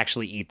anybody to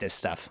actually eat this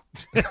stuff.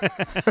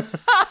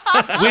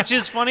 Which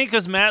is funny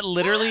because, Matt,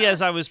 literally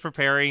as I was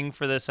preparing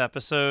for this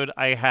episode,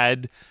 I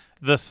had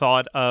the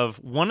thought of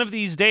one of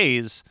these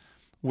days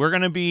we're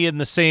going to be in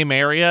the same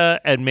area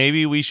and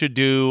maybe we should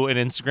do an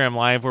Instagram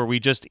Live where we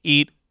just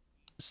eat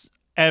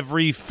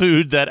every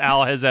food that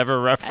Al has ever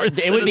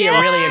referenced. It would be a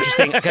really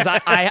interesting, because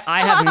I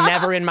have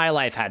never in my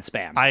life had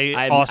Spam.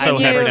 I've also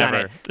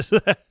never.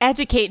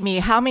 Educate me.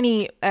 How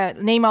many,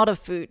 name all the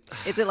food.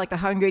 Is it like the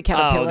Hungry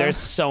Caterpillar? Oh, there's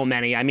so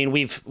many. I mean,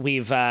 we've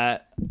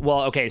well,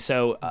 okay,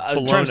 so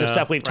in terms of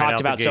stuff we've talked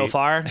about so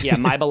far,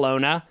 My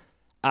Bologna.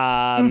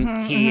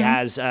 He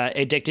has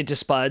Addicted to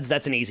Spuds.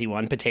 That's an easy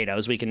one.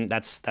 Potatoes.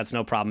 That's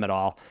no problem at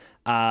all.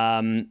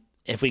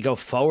 If we go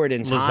forward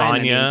in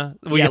time, lasagna.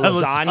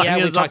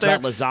 Lasagna. We talked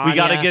about lasagna. We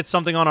got to get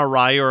something on a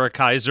rye or a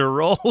Kaiser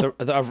roll.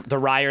 The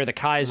rye or the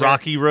Kaiser.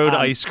 Rocky Road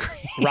ice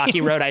cream.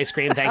 Rocky Road ice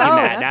cream. Thank you,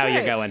 Matt. Now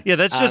you're going. Yeah,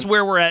 that's just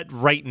where we're at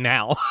right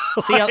now.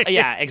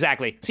 Yeah,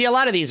 exactly. See, a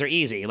lot of these are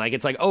easy. Like,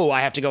 it's like, oh, I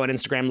have to go on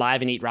Instagram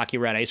Live and eat Rocky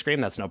Road ice cream.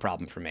 That's no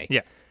problem for me.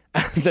 Yeah.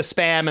 The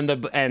Spam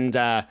and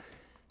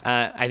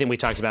I think we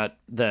talked about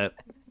the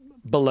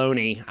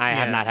bologna. I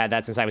have not had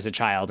that since I was a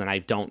child, and I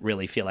don't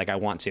really feel like I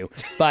want to.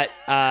 But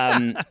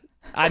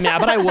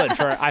but I would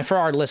for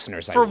our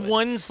listeners. For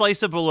one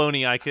slice of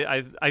bologna,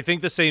 I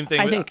think the same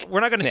thing.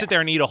 We're not going to sit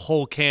there and eat a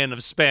whole can of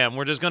Spam.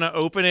 We're just going to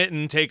open it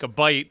and take a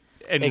bite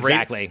and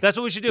exactly. rate. That's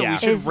what we should do. Yeah. We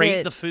should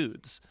rate the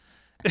foods.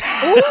 Ooh.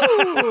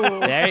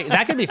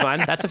 That could be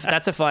fun. That's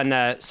a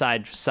fun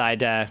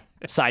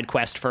side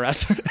quest for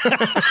us.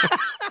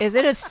 Is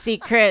it a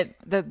secret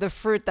the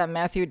fruit that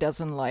Matthew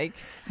doesn't like?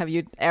 Have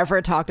you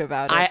ever talked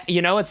about it?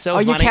 It's so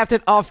funny. You kept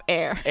it off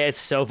air. It's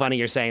so funny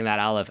you're saying that,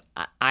 Olive.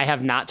 I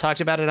have not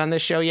talked about it on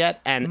this show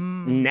yet,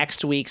 and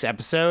next week's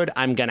episode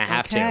I'm gonna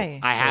have to.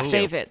 I have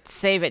to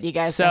save it, you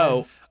guys.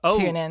 So.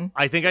 Tune in.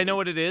 I think I know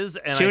what it is.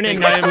 And Tune in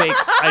next week.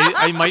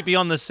 I might be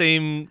on the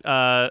same.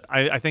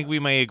 I think we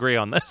may agree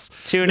on this.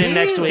 Tune in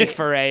next week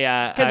for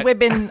a. Because we've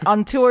been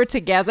on tour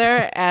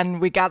together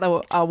and we got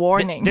a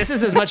warning. This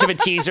is as much of a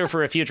teaser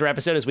for a future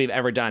episode as we've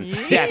ever done.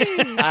 Yes.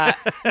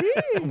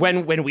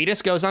 When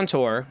Wheatus goes on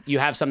tour, you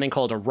have something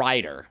called a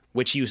rider,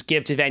 which you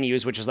give to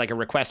venues, which is like a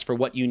request for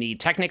what you need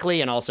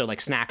technically, and also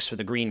like snacks for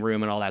the green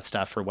room and all that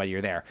stuff for when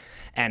you're there.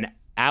 And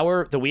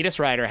the Wheatus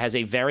Rider has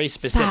a very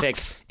specific,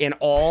 in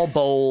all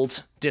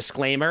bold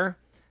disclaimer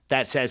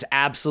that says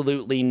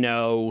absolutely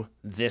no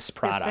this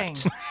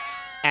product.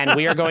 And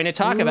we are going to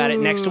talk about it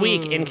next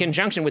week in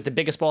conjunction with the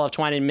biggest ball of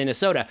twine in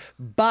Minnesota.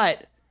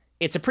 But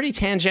it's a pretty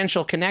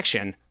tangential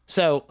connection.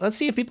 So let's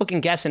see if people can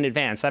guess in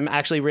advance. I'm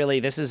actually really,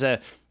 this is a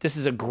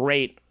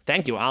great,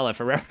 thank you, Olive,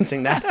 for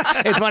referencing that.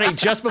 It's funny,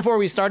 just before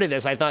we started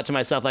this, I thought to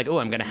myself, like, oh,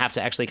 I'm going to have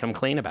to actually come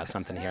clean about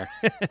something here.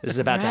 This is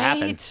about to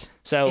happen.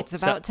 So it's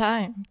about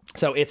time.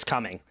 So it's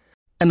coming.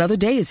 Another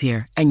day is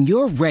here, and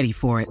you're ready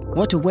for it.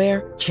 What to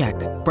wear? Check.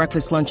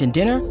 Breakfast, lunch, and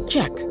dinner?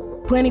 Check.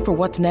 Planning for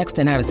what's next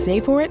and how to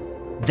save for it?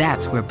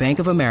 That's where Bank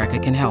of America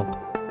can help.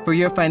 For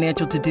your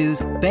financial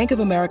to-dos, Bank of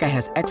America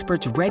has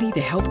experts ready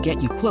to help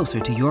get you closer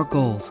to your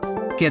goals.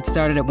 Get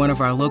started at one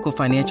of our local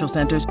financial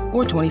centers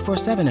or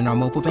 24/7 in our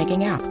mobile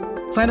banking app.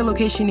 Find a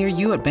location near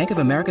you at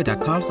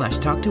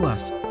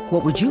bankofamerica.com/talktous.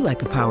 What would you like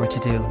the power to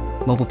do?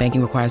 Mobile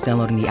banking requires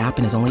downloading the app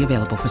and is only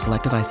available for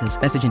select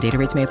devices. Message and data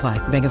rates may apply.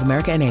 Bank of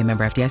America N.A.,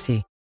 member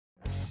FDIC.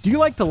 Do you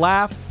like to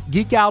laugh,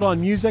 geek out on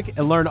music,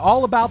 and learn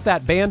all about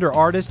that band or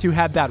artist who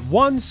had that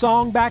one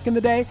song back in the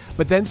day,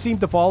 but then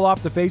seemed to fall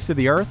off the face of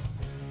the earth?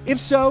 If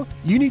so,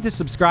 you need to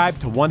subscribe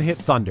to One Hit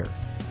Thunder.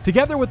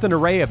 Together with an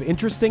array of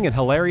interesting and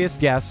hilarious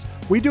guests,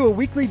 we do a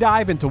weekly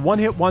dive into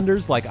one-hit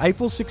wonders like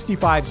Eiffel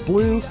 65's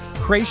Blue,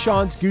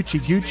 Kreayshawn's Gucci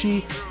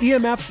Gucci,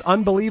 EMF's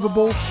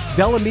Unbelievable,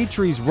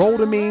 Delamitri's Roll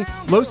to Me,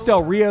 Los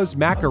Del Rio's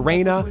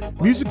Macarena,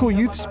 Musical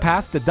Youth's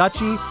Pass the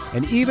Dutchie,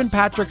 and even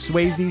Patrick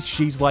Swayze's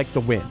She's Like the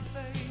Wind.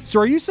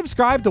 So are you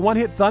subscribed to One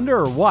Hit Thunder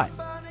or what?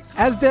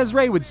 As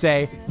Desiree would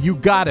say, you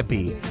gotta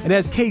be. And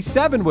as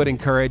K7 would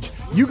encourage,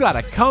 you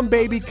gotta come,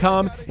 baby,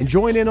 come and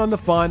join in on the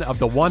fun of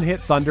the One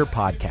Hit Thunder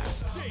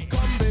podcast.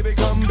 Come, baby,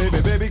 come,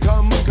 baby, baby,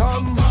 come,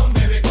 come. Come,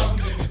 baby, come,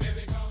 baby,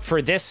 baby, come.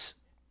 For this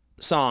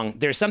song,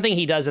 there's something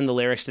he does in the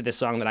lyrics to this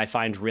song that I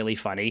find really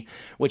funny,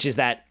 which is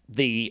that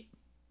the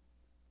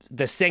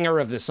singer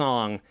of the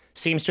song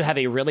seems to have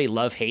a really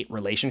love-hate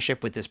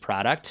relationship with this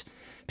product,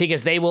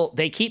 because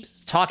they keep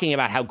talking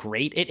about how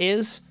great it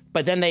is,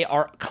 but then they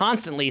are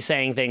constantly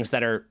saying things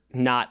that are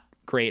not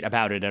great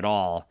about it at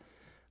all.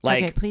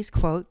 Like, okay, please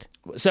quote.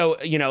 So,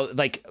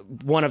 like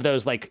one of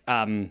those, like,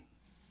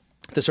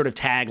 the sort of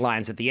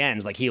taglines at the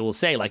end, like he will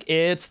say, like,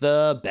 it's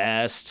the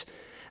best.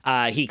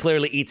 He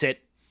clearly eats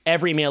it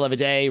every meal of a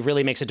day,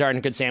 really makes a darn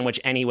good sandwich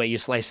any way you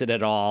slice it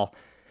at all.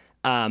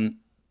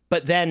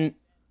 But then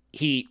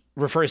he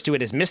refers to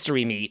it as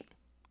mystery meat.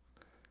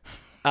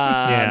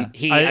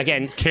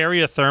 Again,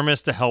 carry a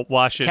thermos to help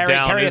wash it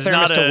down. Carry a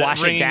thermos to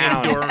wash it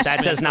down.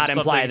 That does not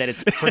imply that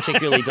it's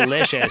particularly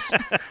delicious.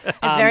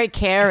 It's very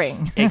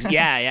caring.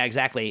 Yeah,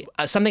 exactly.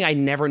 Something I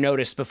never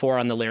noticed before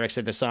on the lyrics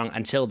of the song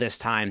until this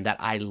time that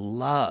I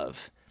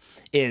love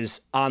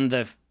is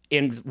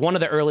in one of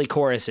the early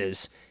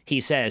choruses, he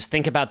says,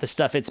 "Think about the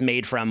stuff it's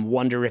made from,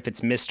 wonder if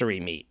it's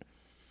mystery meat."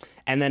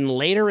 And then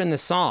later in the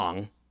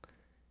song,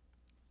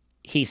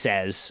 he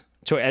says,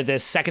 to the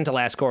second to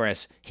last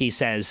chorus, he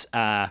says,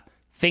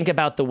 think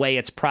about the way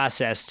it's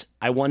processed.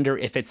 I wonder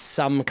if it's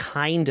some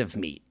kind of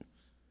meat.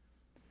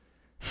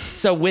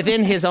 So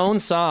within his own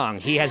song,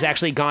 he has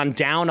actually gone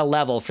down a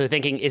level for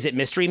thinking, is it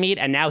mystery meat?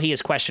 And now he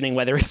is questioning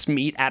whether it's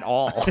meat at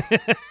all.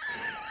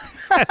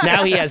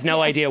 Now he has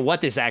no idea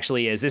what this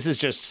actually is. This is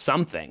just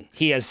something.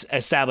 He has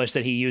established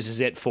that he uses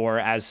it for,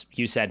 as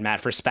you said,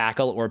 Matt, for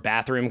spackle or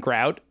bathroom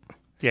grout.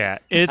 Yeah,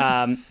 it's...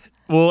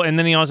 well, and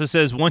then he also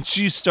says, once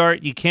you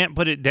start, you can't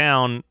put it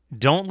down.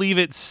 Don't leave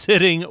it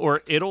sitting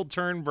or it'll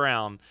turn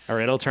brown.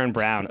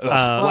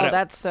 Well,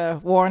 that's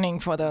a warning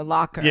for the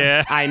locker.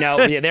 Yeah. I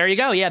know. Yeah, there you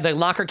go. Yeah, the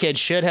locker kid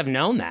should have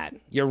known that.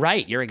 You're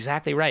right. You're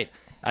exactly right.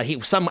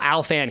 Some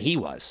Al fan he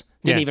was.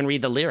 Didn't even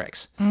read the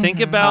lyrics.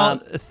 Think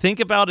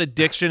about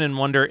addiction and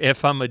wonder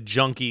if I'm a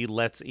junkie,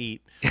 let's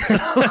eat.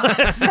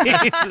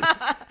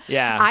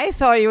 Yeah. I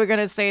thought you were going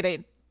to say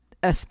that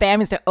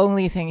Spam is the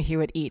only thing he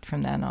would eat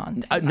from then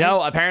on.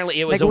 No,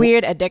 apparently it was like a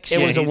weird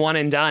addiction. It was a one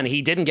and done.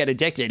 He didn't get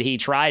addicted. He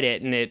tried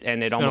it and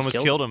it almost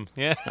killed him.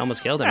 Yeah.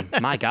 Almost killed him.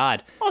 My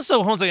God. Also,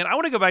 hold on a second. I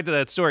want to go back to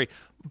that story.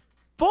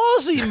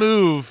 Ballsy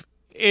move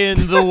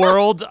in the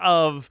world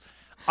of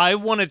I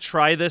want to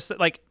try this.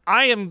 Like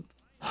I'm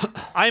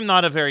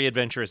not a very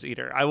adventurous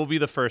eater. I will be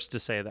the first to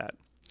say that.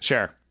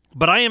 Sure.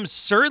 But I am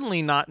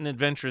certainly not an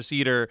adventurous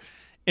eater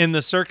in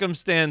the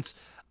circumstance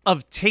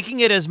of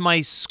taking it as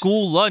my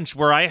school lunch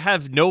where I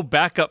have no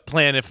backup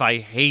plan if I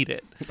hate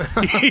it.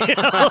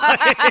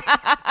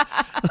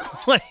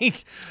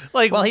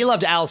 Well, he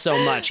loved Al so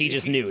much, he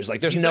just knew. It's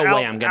like, there's no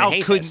way I'm going to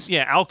hate this.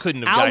 Yeah, Al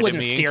couldn't have Al guided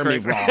wouldn't me. steer me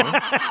wrong.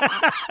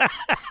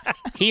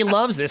 He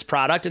loves this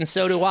product, and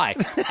so do I.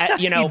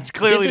 He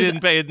clearly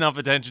didn't pay enough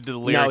attention to the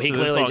lyrics of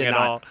the song at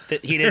all.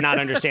 He did not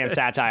understand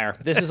satire.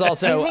 This is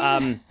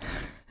also...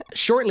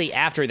 shortly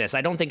after this,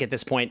 I don't think at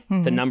this point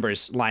the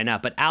numbers line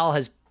up, but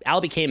Al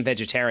became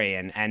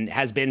vegetarian and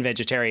has been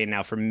vegetarian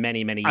now for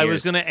many, many years. I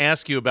was going to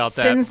ask you about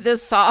that. Since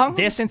this song?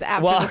 Since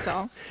after the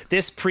song?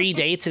 This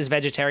predates his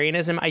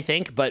vegetarianism, I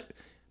think, but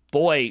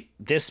boy,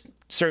 this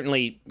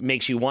certainly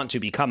makes you want to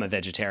become a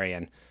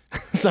vegetarian.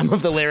 Some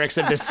of the lyrics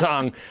of this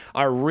song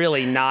are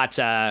really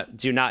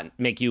do not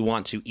make you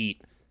want to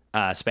eat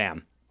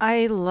Spam.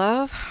 I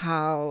love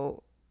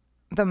how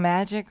the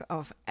magic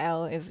of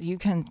Al is you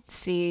can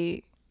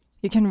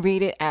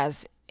read it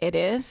as it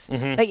is.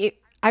 Mm-hmm.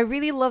 I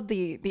really love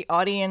the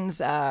audience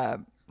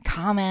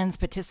comments,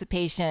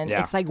 participation.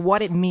 Yeah. It's like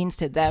what it means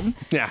to them.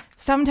 Yeah.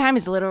 Sometimes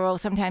it's literal.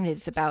 Sometimes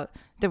it's about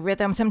the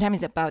rhythm. Sometimes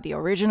it's about the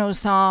original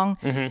song.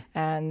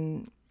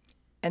 Mm-hmm.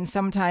 And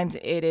sometimes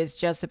it is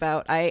just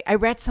about, I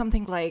read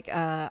something like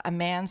a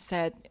man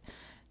said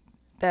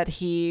that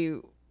he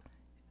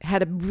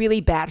had a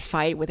really bad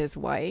fight with his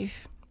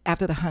wife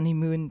after the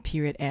honeymoon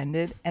period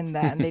ended. And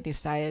then they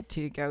decided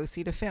to go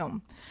see the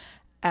film.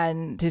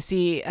 And to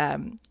see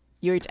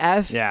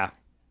UHF. Yeah.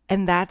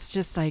 And that's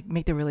just like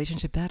make the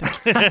relationship better.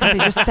 They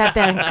just sat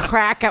there and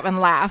crack up and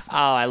laugh. Oh,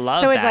 I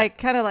love that. So it's like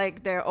kind of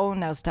like their own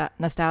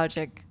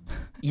nostalgic.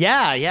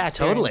 Yeah,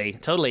 experience.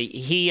 totally.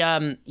 He,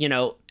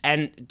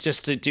 and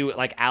just to do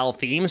like Al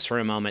themes for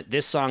a moment,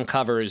 this song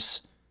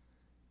covers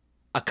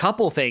a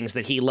couple things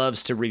that he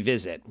loves to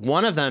revisit.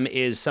 One of them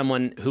is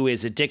someone who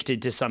is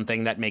addicted to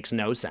something that makes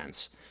no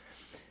sense.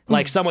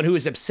 Like someone who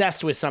is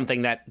obsessed with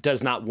something that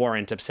does not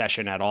warrant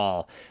obsession at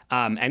all.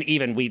 And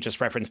even we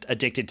just referenced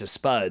Addicted to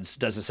Spuds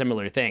does a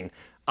similar thing.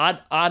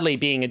 Oddly,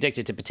 being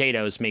addicted to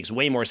potatoes makes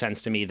way more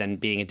sense to me than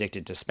being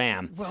addicted to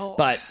Spam. Well,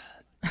 but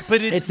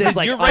it's this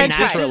like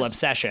unnatural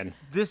obsession.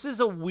 This is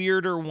a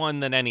weirder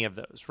one than any of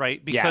those,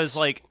 right? Because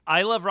like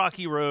I Love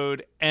Rocky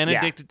Road and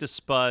Addicted to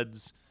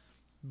Spuds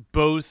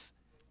both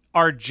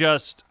are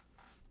just,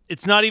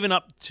 it's not even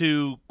up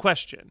to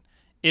question.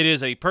 It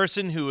is a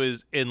person who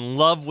is in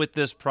love with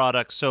this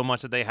product so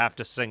much that they have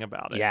to sing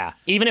about it. Yeah.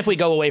 Even if we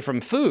go away from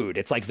food,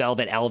 it's like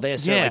Velvet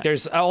Elvis. Or like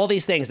there's all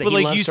these things that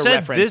he loves to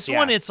reference. This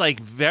one, it's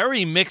like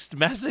very mixed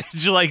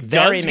message. Like,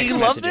 does he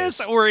love this?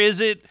 Or is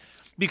it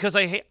because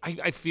I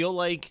feel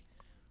like,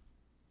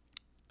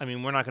 I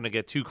mean, we're not going to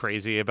get too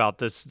crazy about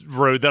this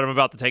road that I'm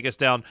about to take us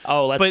down.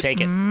 Oh, let's take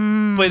it.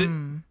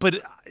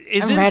 But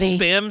isn't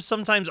Spam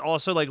sometimes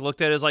also like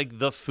looked at as like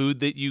the food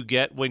that you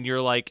get when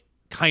you're like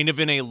kind of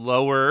in a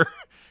lower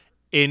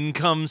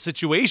income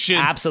situation?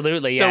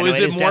 Absolutely. So is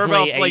it more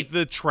about like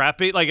the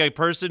trapping, like a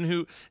person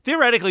who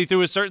theoretically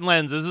through a certain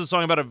lens, this is a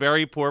song about a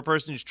very poor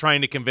person who's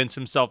trying to convince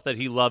himself that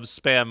he loves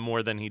Spam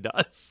more than he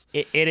does.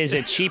 It is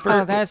a cheaper.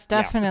 Oh, that's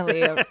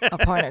definitely a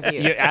point of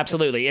view.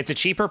 Absolutely. It's a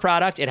cheaper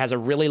product. It has a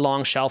really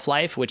long shelf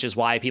life, which is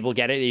why people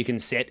get it. You can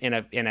sit in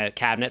a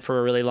cabinet for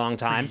a really long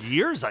time. For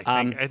years, I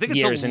think. I think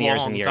it's years a and long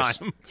years and years.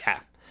 time.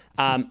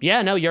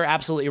 Yeah. No, you're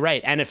absolutely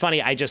right. And it's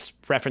funny, I just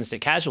referenced it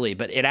casually,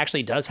 but it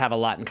actually does have a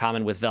lot in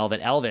common with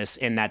Velvet Elvis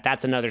in that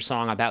that's another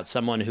song about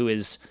someone who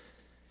is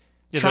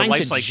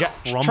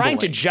trying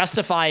to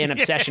justify an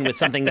obsession with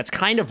something that's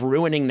kind of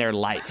ruining their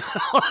life.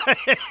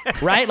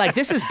 Right? Like,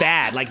 this is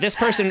bad. Like, this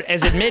person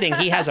is admitting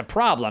he has a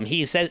problem.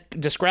 He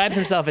describes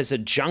himself as a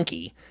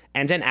junkie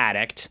and an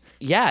addict.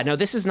 Yeah, no,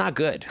 this is not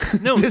good.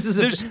 No,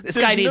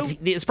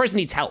 this person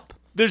needs help.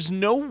 There's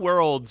no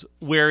world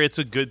where it's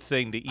a good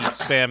thing to eat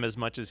Spam as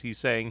much as he's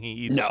saying he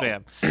eats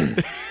Spam.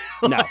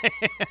 No.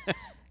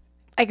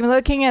 I'm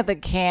looking at the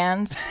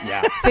cans.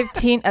 Yeah.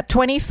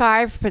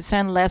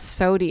 25% less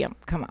sodium.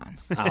 Come on.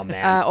 Oh,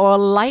 man. Or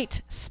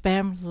light,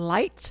 Spam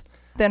light.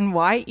 Then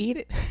why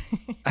eat it?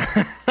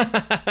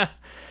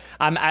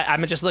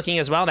 I'm just looking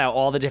as well now.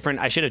 All the different.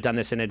 I should have done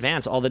this in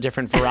advance. All the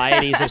different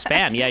varieties of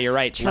Spam. Yeah, you're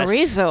right.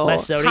 Chorizo,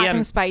 less sodium, hot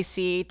and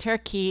spicy,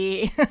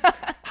 turkey,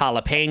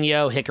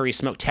 jalapeno, hickory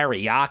smoked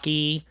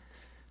teriyaki.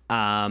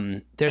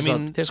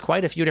 There's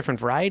quite a few different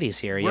varieties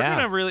here. We're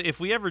gonna really,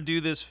 if we ever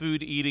do this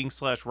food eating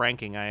 /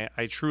 ranking,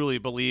 I truly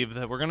believe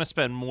that we're gonna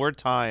spend more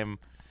time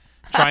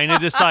trying to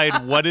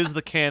decide what is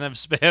the can of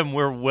Spam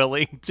we're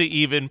willing to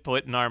even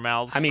put in our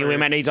mouths. I mean, we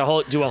might need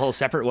to do a whole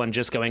separate one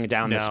just going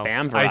down the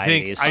Spam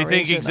varieties. I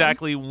think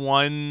exactly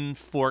one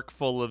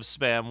forkful of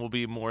Spam will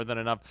be more than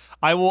enough.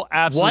 I will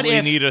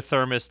absolutely need a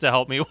thermos to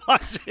help me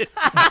watch it.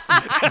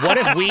 What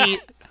if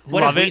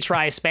we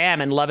try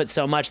Spam and love it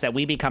so much that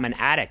we become an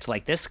addict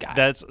like this guy?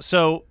 This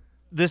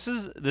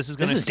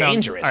is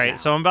dangerous. All right,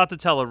 so I'm about to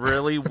tell a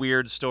really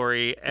weird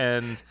story,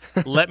 and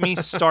let me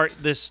start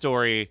this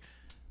story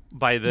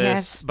by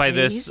this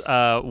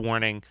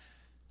warning.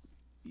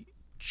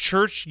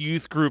 Church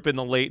youth group in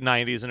the late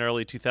 90s and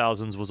early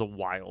 2000s was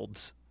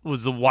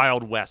the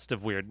wild west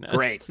of weirdness.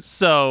 Great.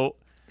 So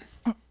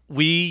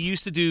we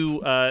used to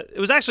do it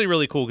was actually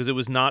really cool because it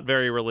was not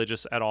very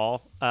religious at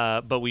all,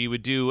 but we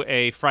would do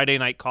a Friday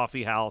night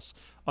coffee house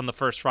on the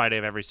first Friday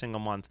of every single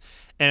month.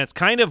 And it's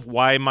kind of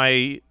why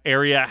my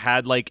area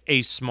had like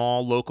a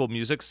small local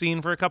music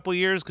scene for a couple of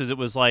years, because it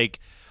was like,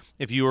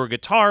 if you were a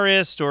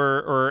guitarist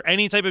or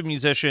any type of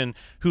musician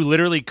who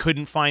literally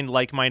couldn't find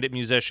like-minded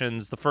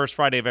musicians, the first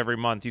Friday of every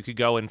month, you could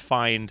go and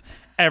find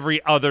every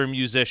other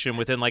musician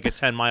within like a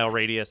 10-mile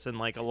radius. And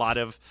like a lot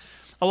of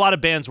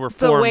bands were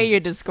formed. The way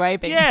you're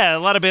describing. Yeah, a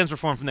lot of bands were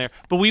formed from there.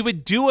 But we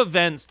would do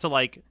events to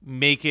like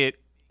make it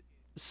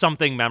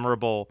something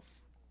memorable.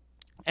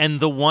 And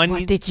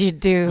what did you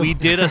do? We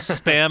did a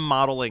Spam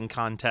modeling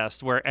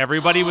contest where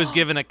everybody was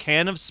given a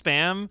can of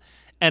Spam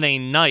and a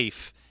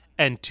knife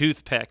and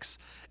toothpicks.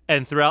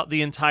 And throughout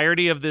the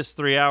entirety of this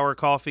 3-hour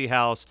coffee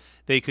house,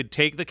 they could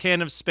take the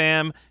can of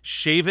Spam,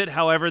 shave it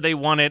however they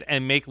wanted,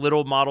 and make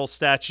little model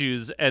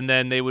statues. And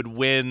then they would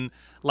win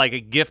like a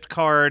gift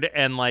card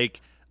and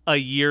like a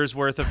year's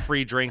worth of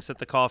free drinks at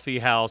the coffee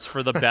house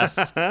for the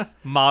best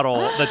model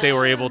that they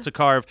were able to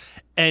carve.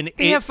 And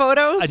do you have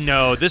photos?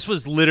 No, this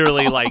was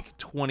literally like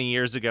 20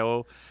 years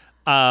ago.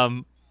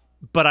 But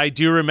I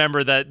do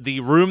remember that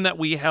the room that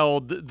we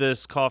held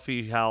this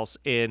coffee house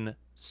in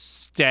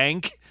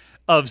stank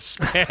of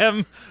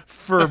Spam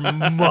for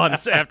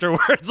months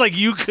afterwards. Like,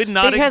 you could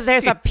not because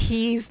there's a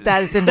piece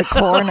that is in the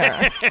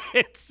corner.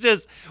 It's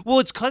just, well,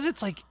 it's because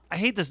it's like, I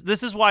hate this.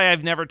 This is why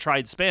I've never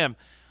tried Spam.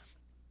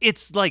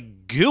 It's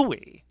like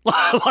gooey.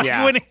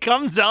 When it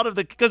comes out of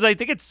because I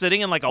think it's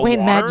sitting in like a water. Wait,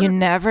 Matt, you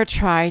never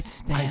tried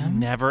Spam? I've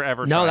never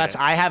ever tried it.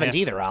 I haven't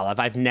either, Olive.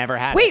 I've never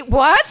had it. Wait,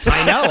 what?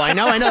 I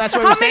know. That's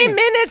what we're saying. How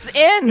many minutes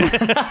in?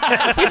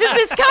 You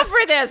just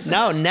discovered this.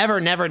 No, never.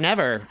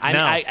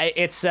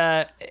 It's,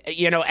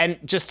 and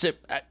just to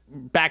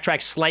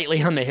backtrack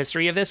slightly on the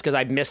history of this, because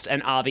I missed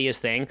an obvious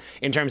thing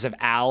in terms of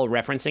Al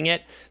referencing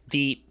it.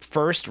 The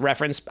first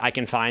reference I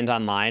can find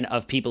online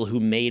of people who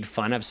made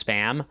fun of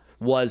Spam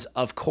was,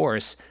 of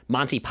course,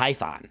 Monty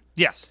Python.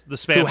 Yes, the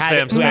Spam who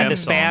had the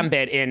song. Spam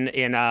bit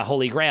in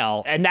Holy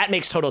Grail, and that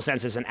makes total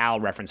sense as an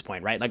Al reference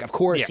point, right? Like, of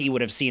course, he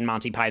would have seen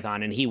Monty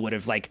Python, and he would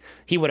have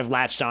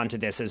latched onto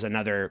this as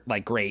another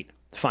like great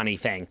funny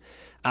thing.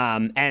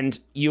 And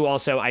you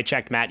also, I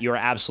checked, Matt, you are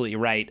absolutely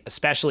right,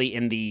 especially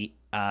in the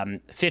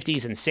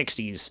 50s and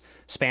 60s.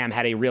 Spam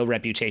had a real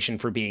reputation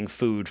for being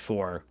food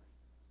for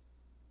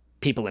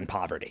people in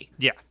poverty.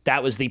 Yeah,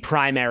 that was the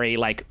primary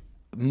like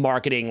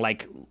marketing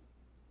like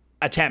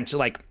attempt.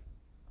 Like,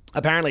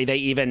 apparently they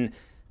even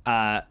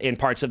in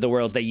parts of the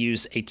world they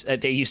used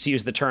to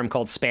use the term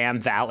called Spam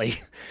Valley,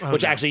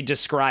 which actually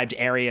described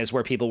areas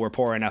where people were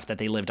poor enough that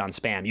they lived on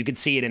Spam. You could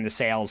see it in the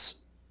sales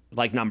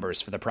like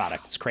numbers for the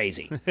product. It's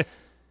crazy.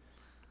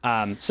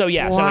 So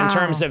in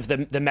terms of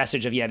the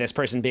message of this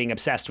person being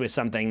obsessed with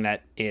something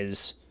that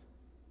is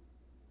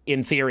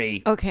in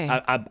theory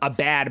a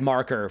bad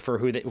marker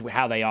for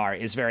how they are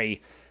is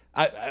very.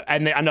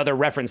 And another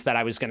reference that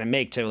I was going to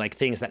make to like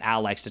things that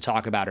Al likes to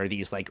talk about are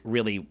these like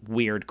really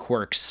weird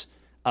quirks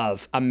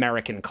of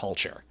American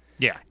culture.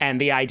 Yeah. And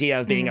the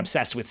idea of being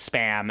obsessed with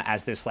Spam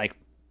as this like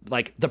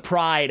the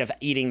pride of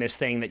eating this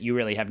thing that you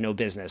really have no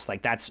business.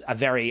 Like, that's a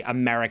very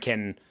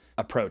American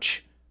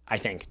approach, I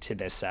think, to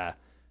this.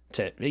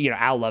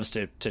 Al loves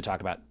to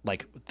talk about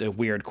like the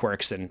weird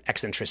quirks and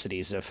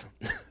eccentricities of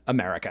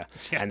America.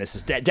 Yeah. And this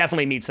is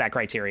definitely meets that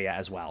criteria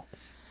as well.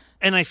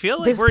 And I feel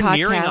like we're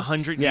nearing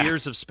 100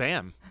 years of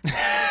Spam.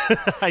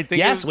 I think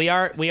yes, we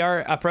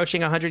are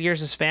approaching 100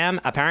 years of Spam.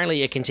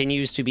 Apparently, it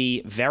continues to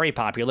be very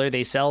popular.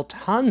 They sell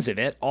tons of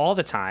it all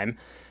the time.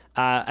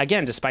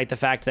 Again, despite the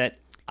fact that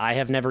I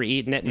have never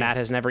eaten it, Matt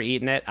has never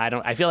eaten it.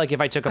 I feel like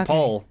if I took a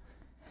poll.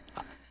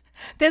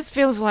 This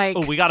feels like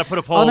we got to put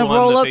a poll on a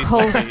roller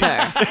coaster.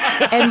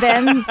 And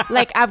then,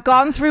 like, I've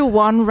gone through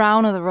one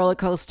round of the roller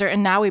coaster,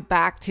 and now we're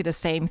back to the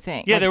same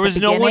thing. Yeah, there was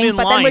no one in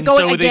line,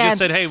 so they just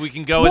said, hey, we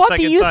can go a second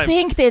time.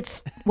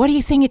 What do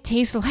you think it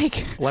tastes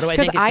like? What do I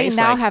think it tastes like? Because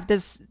I now have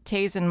this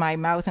taste in my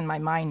mouth and my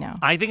mind now.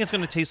 I think it's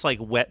going to taste like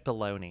wet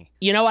bologna.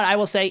 You know what? I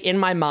will say, in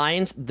my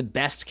mind, the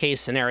best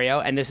case scenario,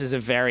 and this is a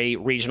very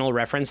regional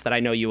reference that I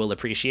know you will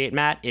appreciate,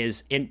 Matt,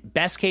 is in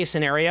best case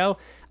scenario,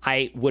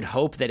 I would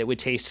hope that it would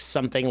taste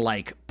something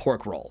like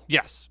pork roll.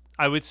 Yes,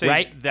 I would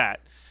say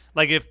that.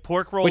 Like if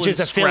pork roll, which is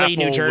a Philly,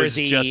 New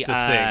Jersey, just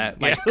a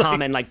thing.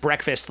 Common like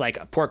breakfast,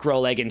 like pork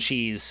roll, egg and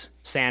cheese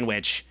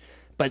sandwich.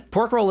 But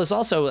pork roll is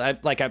also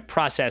like a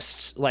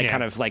processed,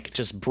 kind of like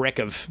just brick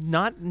of.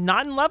 Not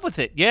in love with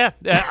it. Yeah,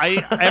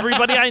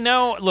 everybody I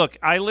know. Look,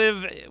 I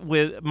live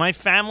with my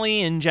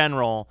family in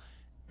general.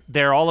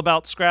 They're all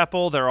about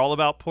scrapple. They're all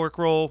about pork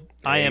roll.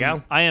 I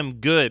am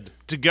good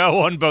to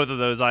go on both of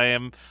those.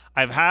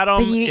 I've had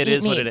them. It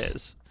is what it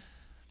is.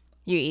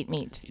 You eat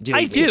meat.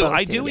 I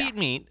do eat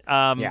meat.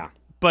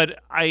 But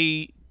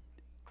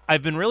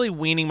I've been really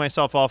weaning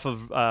myself off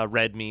of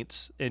red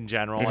meats in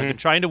general. I've been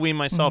trying to wean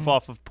myself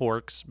off of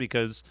porks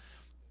because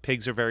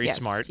pigs are very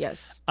smart.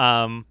 Yes.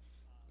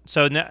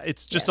 So now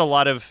it's just a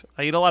lot of.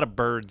 I eat a lot of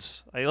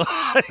birds. I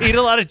eat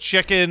a lot of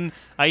chicken.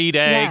 I eat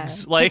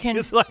eggs.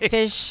 Chicken,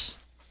 fish.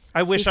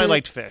 I wish I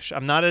liked fish.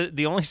 I'm not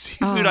the only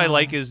seafood I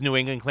like is New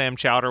England clam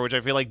chowder, which I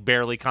feel like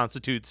barely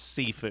constitutes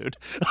seafood.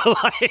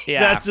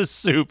 That's a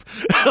soup.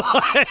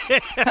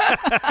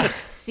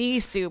 Sea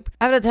soup.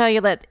 I have to tell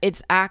you that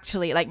it's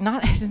actually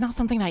it's not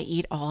something I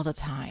eat all the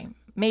time.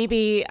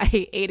 Maybe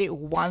I ate it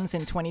once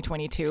in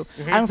 2022.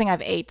 I don't think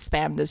I've ate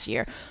Spam this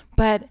year.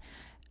 But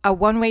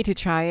one way to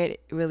try it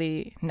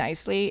really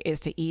nicely is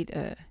to eat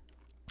a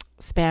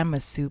Spam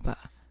masuba,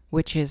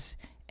 which is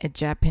a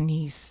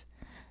Japanese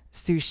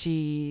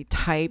sushi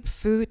type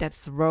food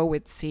that's raw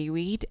with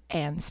seaweed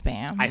and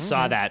Spam. I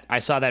saw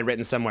that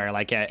written somewhere.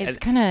 It's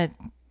kind of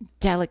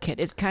delicate.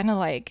 It's kind of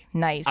like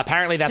nice.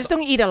 Apparently that's just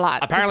don't eat a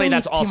lot. Apparently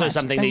that's also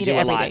something they do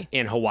a lot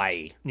in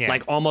Hawaii. Yeah.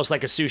 Like almost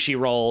like a sushi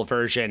roll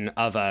version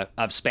of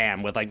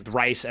Spam with like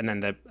rice and then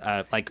the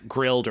like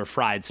grilled or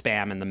fried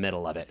Spam in the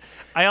middle of it.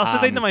 I also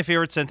think that my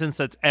favorite sentence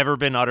that's ever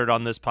been uttered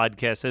on this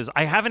podcast is,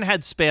 I haven't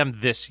had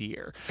Spam this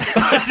year.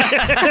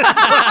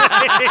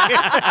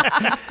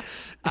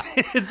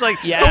 It's like,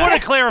 I want to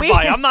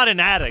clarify, I'm not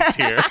an addict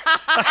here.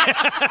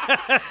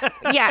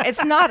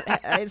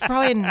 It's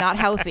probably not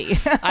healthy.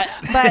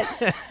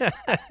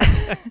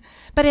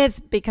 But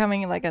it's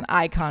becoming like an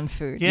icon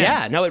food.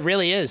 Yeah, no, it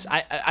really is.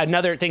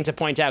 Another thing to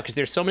point out, because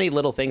there's so many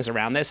little things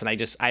around this, and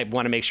I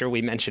want to make sure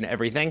we mention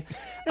everything.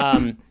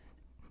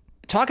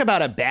 Talk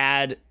about a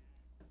bad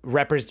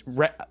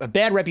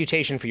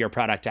reputation for your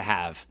product to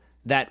have,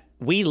 that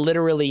we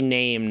literally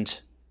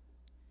named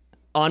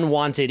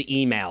unwanted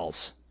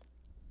emails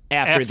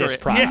after this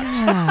product.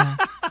 Yeah.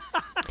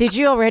 Did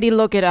you already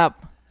look it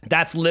up?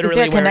 That's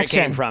literally where it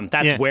came from.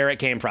 That's where it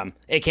came from.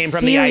 It came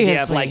from the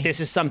idea of like, this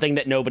is something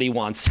that nobody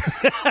wants.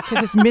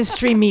 Because it's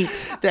mystery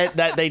meat.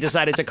 that they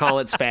decided to call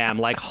it Spam.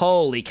 Like,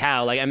 holy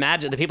cow. Like,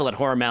 imagine the people at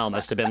Hormel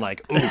must have been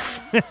like,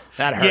 oof,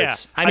 that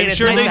hurts. Yeah. I mean, I'm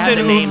sure they said,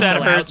 oof,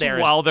 that hurts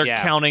while they're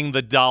counting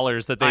the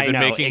dollars that they've been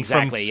making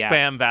from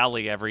Spam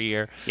Valley every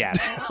year.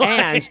 Yes.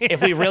 And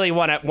if we really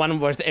want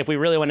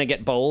to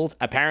get bold,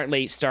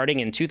 apparently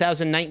starting in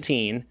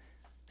 2019,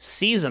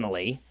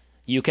 seasonally,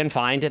 you can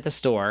find at the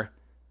store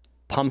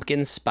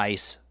pumpkin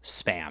spice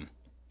Spam.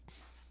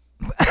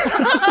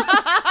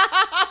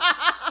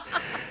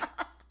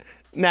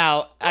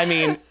 Now, I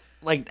mean,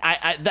 like,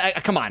 I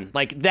come on,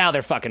 like, now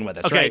they're fucking with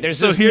us, right? There's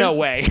just no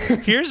way.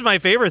 Here's my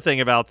favorite thing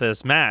about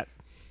this, Matt.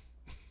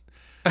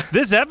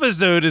 This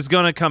episode is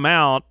going to come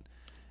out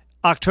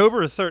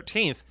October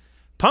 13th.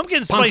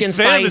 Pumpkin spice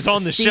Spam is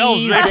on the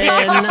shelves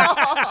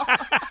right.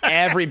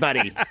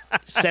 Everybody,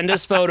 send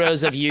us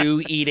photos of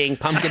you eating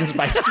pumpkin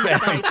spice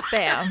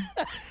Spam.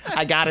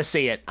 I gotta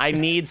see it. I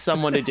need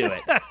someone to do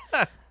it.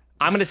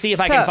 I'm gonna see if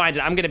I can find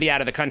it. I'm gonna be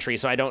out of the country,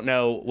 so I don't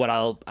know what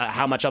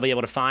how much I'll be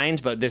able to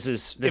find. But this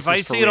is if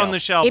I see it real. On the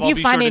shelf, I'll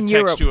be sure to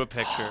text you a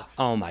picture.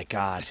 Oh my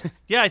god.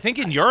 Yeah, I think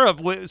in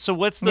Europe. So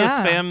what's the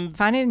Spam?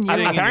 Find it in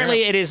Europe.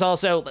 Apparently, it is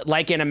also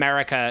like in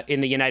America, in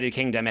the United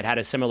Kingdom, it had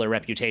a similar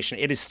reputation.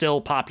 It is still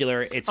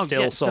popular. It's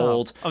still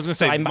sold. I was gonna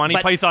say Monty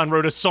Python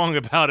wrote a song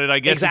about it. I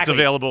guess it's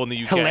available in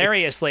the UK.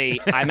 Hilariously,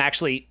 I'm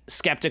actually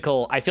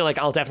skeptical. I feel like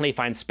I'll definitely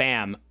find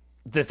Spam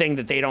the thing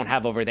that they don't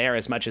have over there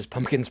as much as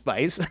pumpkin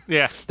spice.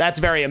 Yeah.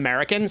 That's very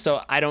American,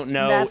 so I don't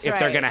know if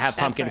they're going to have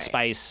pumpkin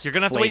spice. You're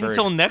going to have to wait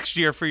until next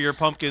year for your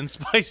pumpkin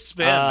spice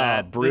Spam,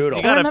 Matt. Brutal.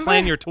 You got to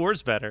plan your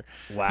tours better.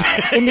 Wow.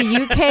 In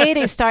the UK,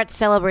 they start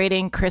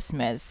celebrating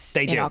Christmas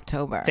in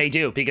October. They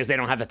do, because they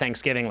don't have a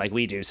Thanksgiving like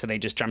we do, so they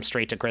just jump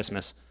straight to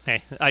Christmas.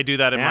 Hey, I do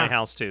that in my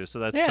house too, so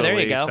that's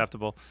totally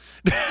acceptable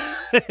in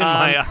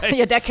my eyes.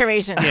 Your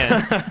decoration.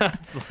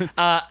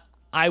 Yeah.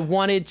 I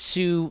wanted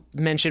to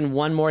mention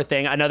one more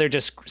thing, another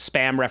just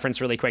Spam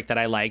reference really quick that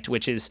I liked,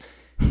 which is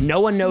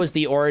no one knows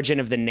the origin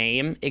of the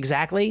name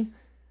exactly,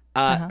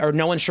 or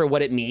no one's sure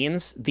what it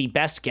means. The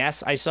best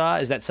guess I saw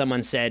is that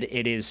someone said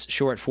it is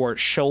short for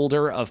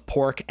shoulder of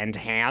pork and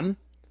ham,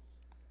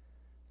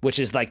 which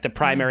is like the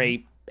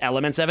primary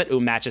elements of it. Ooh,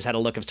 Matt just had a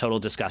look of total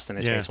disgust in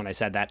his face when I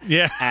said that.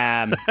 Yeah.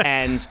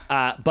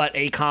 But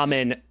a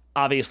common...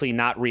 obviously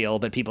not real,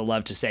 but people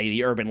love to say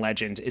the urban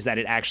legend is that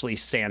it actually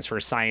stands for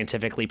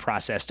scientifically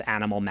processed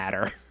animal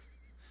matter.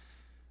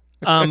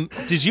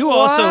 Did you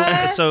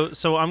also?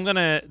 So I'm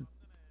gonna.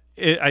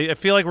 I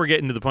feel like we're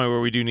getting to the point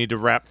where we do need to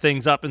wrap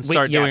things up and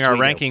start doing our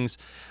rankings.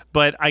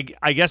 But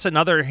I guess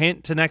another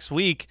hint to next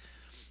week.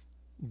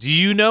 Do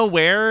you know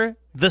where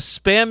the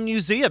Spam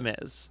Museum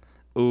is?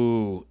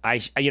 Ooh, I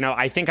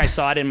think I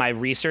saw it in my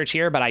research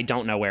here, but I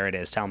don't know where it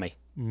is. Tell me.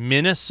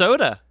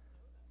 Minnesota.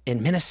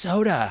 In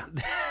Minnesota.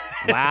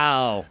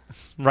 Wow.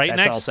 Right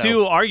next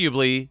to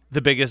arguably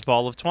the biggest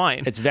ball of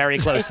twine. It's very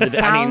close to the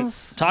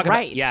talk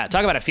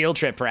about a field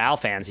trip for Al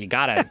fans. You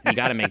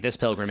gotta make this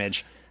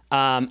pilgrimage.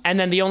 And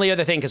then the only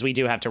other thing, because we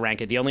do have to rank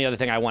it, the only other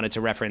thing I wanted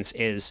to reference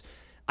is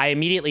I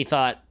immediately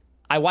thought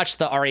I watched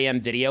the REM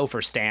video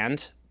for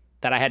Stand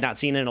that I had not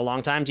seen in a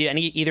long time. Do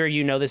either of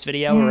you know this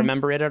video or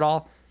remember it at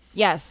all?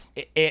 Yes.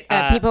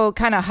 People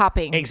kind of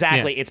hopping.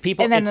 Exactly. Yeah. It's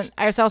people. And then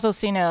I've also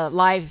seen a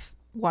live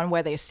one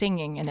where they're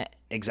singing in it.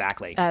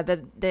 Exactly.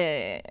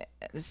 The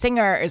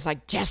singer is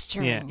like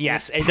gesturing. Yeah.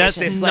 Yes.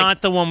 That's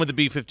not the one with the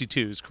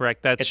B-52s,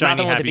 correct? That's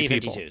Shiny Happy People.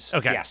 It's not the one with the B-52s.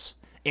 Okay.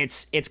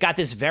 Yes. It's got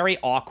this very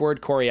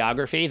awkward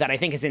choreography that I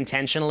think is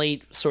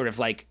intentionally sort of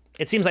like,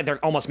 it seems like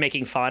they're almost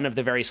making fun of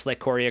the very slick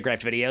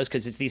choreographed videos,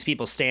 because it's these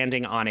people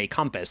standing on a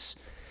compass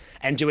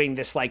and doing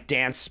this like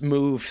dance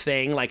move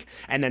thing, like,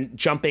 and then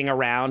jumping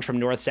around from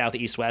north, south,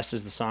 east, west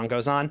as the song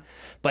goes on.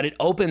 But it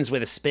opens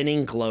with a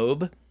spinning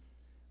globe.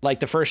 Like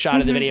the first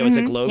shot of the video is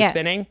a globe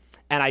spinning.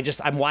 And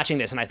I'm watching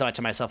this and I thought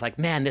to myself, like,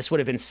 man, this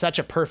would have been such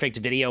a perfect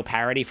video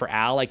parody for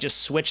Al. Like,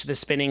 just switch the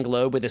spinning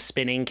globe with a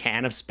spinning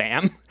can of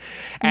Spam.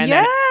 And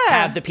then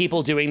have the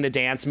people doing the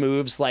dance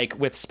moves, like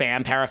with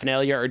Spam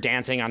paraphernalia or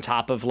dancing on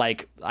top of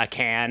like a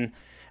can.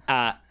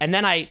 And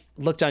then I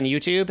looked on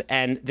YouTube,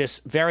 and this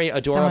very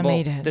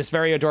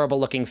adorable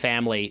looking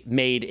family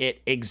made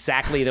it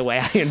exactly the way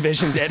I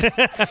envisioned it.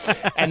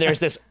 And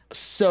there's this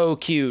so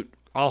cute,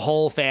 a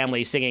whole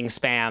family singing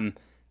Spam.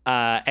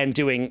 And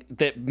doing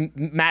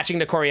matching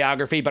the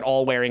choreography, but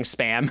all wearing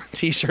Spam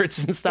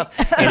t-shirts and stuff.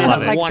 It is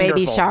like wonderful.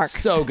 Baby Shark.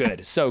 So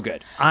good, so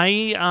good.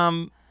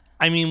 I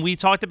mean, we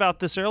talked about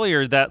this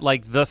earlier that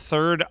like the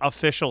third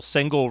official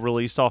single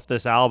released off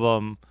this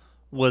album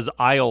was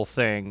Isle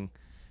Thing,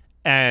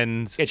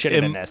 and it should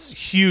have been this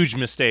huge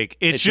mistake.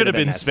 It should have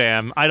been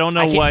Spam. I don't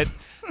know what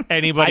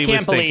anybody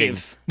was thinking.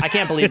 I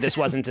can't believe this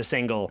wasn't a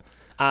single.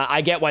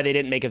 I get why they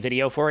didn't make a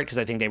video for it, because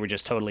I think they were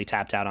just totally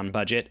tapped out on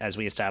budget, as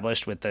we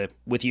established with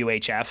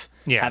UHF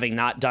having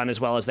not done as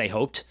well as they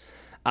hoped.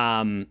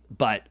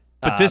 But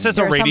this as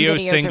a radio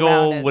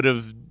single would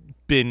have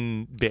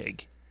been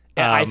big.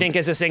 I think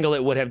as a single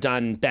it would have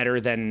done better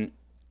than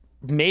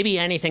maybe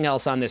anything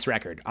else on this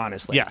record,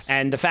 honestly. Yes.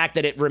 And the fact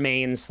that it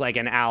remains like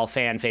an Al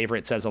fan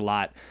favorite says a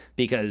lot,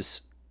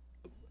 because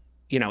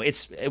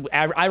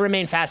I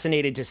remain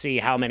fascinated to see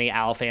how many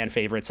Al fan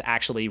favorites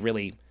actually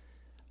really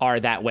are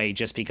that way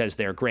just because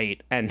they're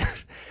great. And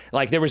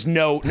like there was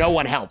no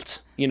one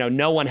helped,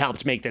 no one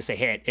helped make this a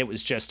hit. It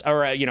was just,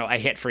 a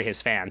hit for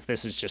his fans.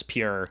 This is just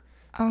pure.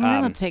 I'm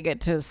going to take it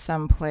to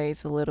some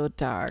place a little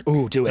dark.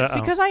 Ooh, do it. It's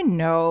because I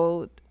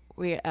know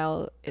Weird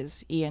Al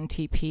is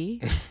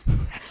ENTP.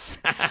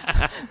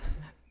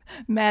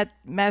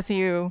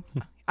 Matthew,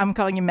 I'm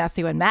calling you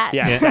Matthew and Matt.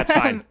 Yes, that's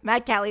fine.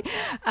 Matt Kelly.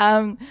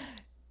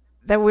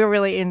 That we're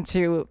really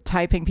into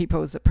typing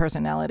people's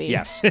personality.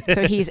 Yes.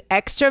 So he's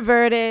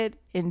extroverted,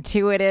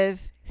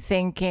 intuitive,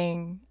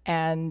 thinking,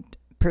 and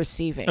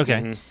perceiving. Okay.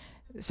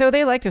 Mm-hmm. So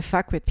they like to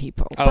fuck with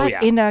people,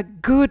 in a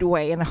good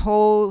way, in a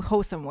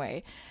wholesome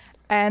way.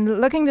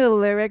 And looking at the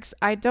lyrics,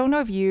 I don't know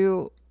if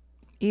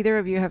either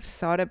of you have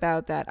thought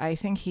about that. I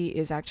think he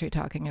is actually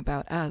talking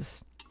about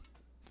us.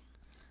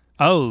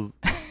 Oh.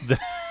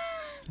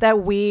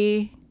 That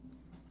we,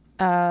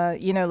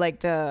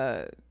 like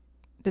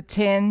the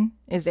tin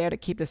is there to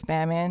keep the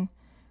Spam in.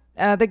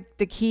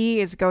 The key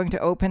is going to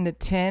open the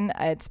tin.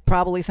 It's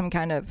probably some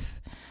kind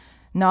of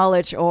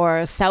knowledge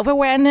or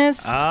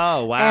self-awareness.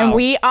 Oh, wow. And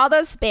we are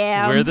the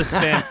Spam. We're the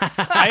Spam.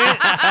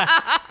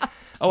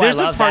 There's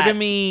a part of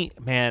me,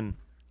 man,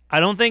 I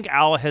don't think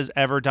Al has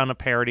ever done a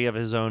parody of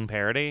his own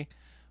parody,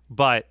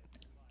 but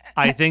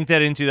I think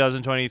that in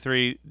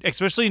 2023,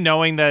 especially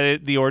knowing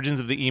that the origins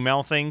of the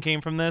email thing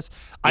came from this,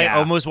 I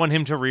almost want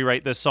him to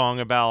rewrite this song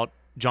about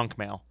junk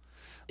mail.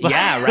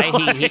 Yeah,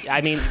 right.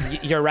 I mean,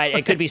 you're right.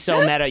 It could be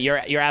so meta.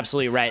 You're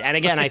absolutely right. And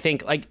again, I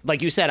think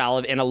like you said,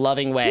 Olive, in a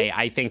loving way,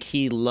 I think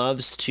he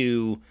loves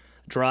to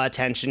draw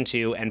attention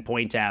to and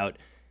point out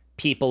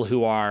people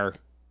who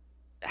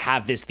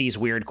have these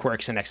weird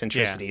quirks and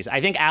eccentricities. Yeah.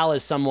 I think Al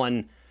is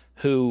someone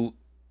who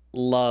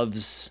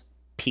loves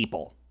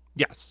people.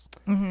 Yes.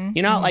 Mm-hmm.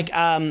 You know, like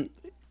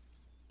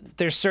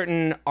there's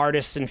certain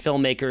artists and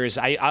filmmakers.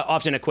 I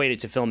often equate it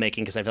to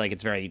filmmaking because I feel like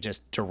it's very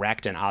just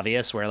direct and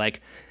obvious. Where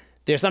like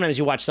there's sometimes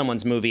you watch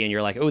someone's movie and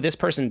you're like, oh, this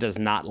person does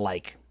not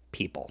like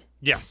people.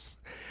 Yes.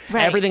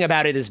 Right. Everything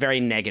about it is very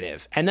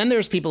negative. And then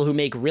there's people who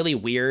make really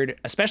weird,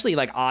 especially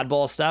like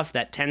oddball stuff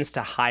that tends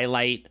to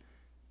highlight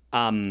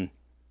the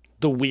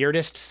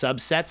weirdest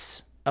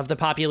subsets of the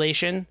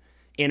population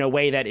in a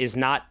way that is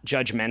not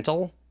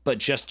judgmental, but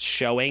just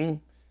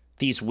showing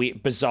these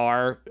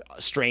bizarre,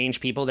 strange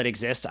people that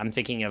exist. I'm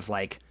thinking of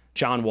like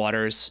John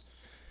Waters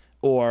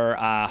or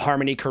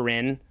Harmony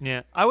Korine.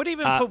 Yeah, I would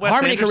even put Wes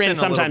Harmony Anderson Korine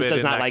sometimes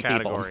does not like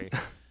category.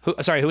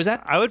 people. Sorry, who was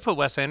that? I would put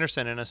Wes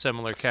Anderson in a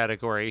similar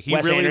category. He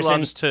Wes really Anderson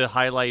loves to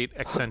highlight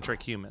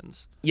eccentric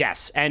humans.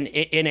 Yes, and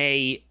in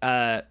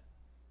a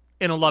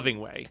loving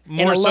way,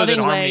 more so than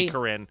Harmony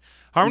Korine.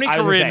 Harmony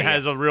Korine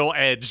has a real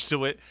edge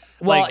to it.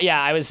 Well,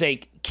 yeah, I would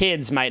say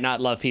kids might not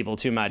love people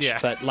too much,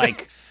 but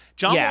like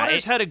John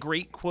Waters had a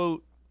great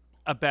quote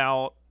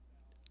about.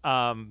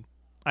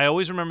 I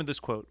always remember this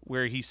quote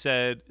where he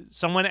said,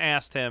 someone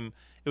asked him,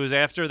 it was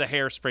after the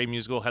Hairspray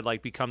musical had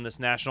like become this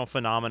national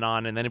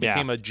phenomenon and then it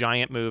became a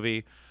giant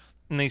movie.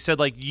 And they said,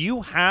 like,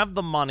 you have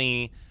the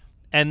money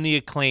and the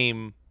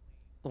acclaim.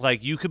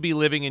 Like, you could be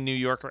living in New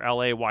York or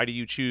LA. Why do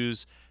you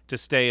choose to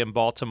stay in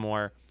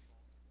Baltimore?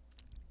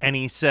 And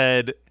he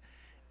said,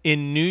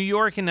 in New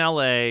York and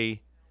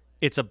LA,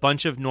 it's a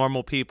bunch of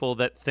normal people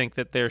that think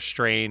that they're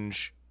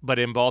strange. But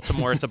in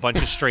Baltimore, it's a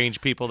bunch of strange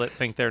people that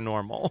think they're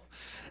normal.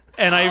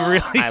 And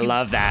I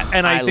love that.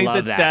 And I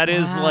think that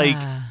is like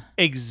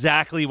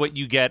exactly what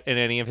you get in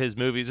any of his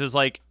movies is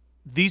like,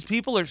 these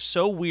people are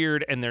so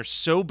weird and they're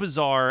so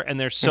bizarre and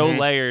they're so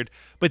layered,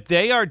 but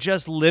they are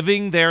just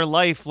living their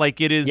life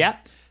like it is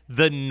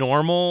the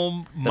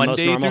normal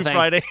Monday through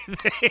Friday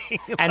thing.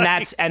 And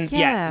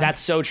that's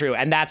so true.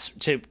 And that's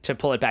to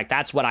pull it back.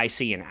 That's what I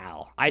see in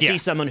Al. I see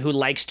someone who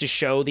likes to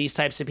show these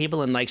types of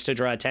people and likes to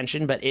draw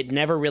attention, but it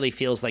never really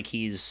feels like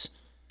he's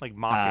like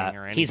mocking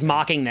or anything. He's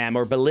mocking them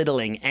or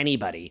belittling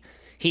anybody.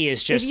 He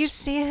is just. If you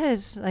see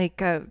his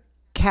like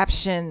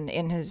caption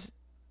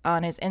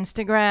on his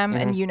Instagram,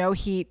 and you know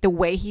the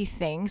way he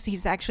thinks,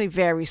 he's actually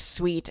very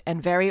sweet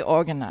and very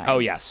organized. Oh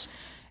yes,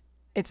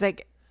 it's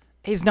like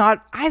he's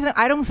not.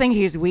 I don't think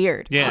he's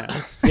weird. Yeah,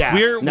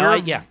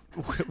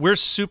 We're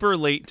super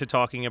late to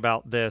talking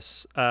about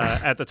this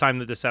at the time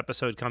that this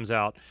episode comes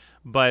out,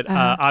 but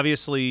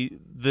obviously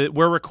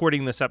we're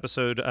recording this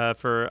episode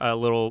for a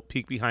little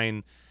peek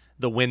behind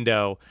the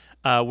window.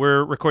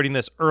 We're recording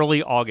this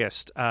early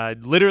August.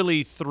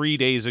 Literally 3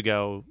 days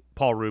ago,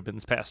 Paul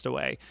Reubens passed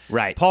away.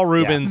 Right. Paul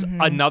Reubens,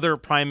 another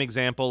prime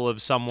example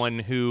of someone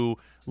who,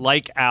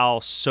 like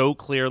Al, so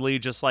clearly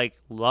just like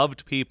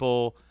loved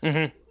people.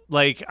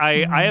 Like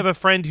I have a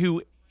friend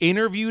who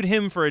interviewed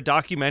him for a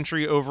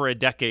documentary over a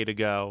decade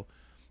ago,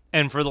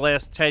 and for the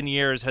last 10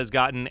 years has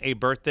gotten a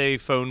birthday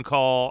phone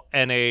call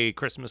and a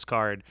Christmas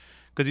card.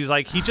 Because he's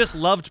like, he just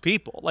loved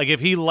people. Like,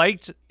 if he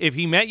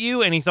met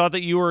you and he thought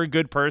that you were a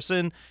good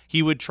person,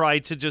 he would try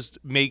to just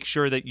make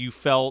sure that you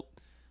felt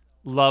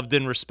loved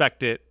and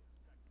respected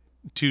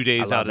 2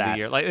 days out of the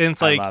year. Like, and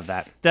it's like, I love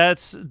that.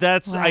 That's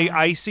wow.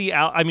 I see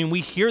Al. I mean, we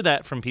hear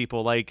that from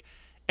people. Like,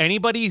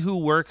 anybody who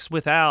works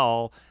with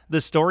Al, the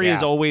story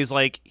is always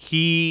like,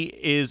 he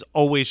is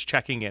always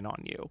checking in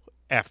on you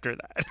after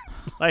that.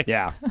 Like,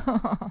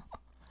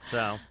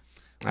 so.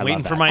 I'm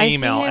waiting for my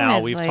email,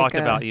 Al. We've talked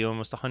about you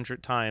almost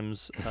 100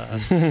 times. I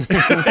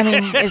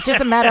mean, it's just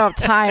a matter of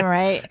time,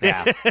 right?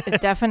 Yeah.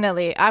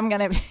 Definitely. I'm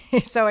going to be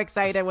so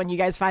excited when you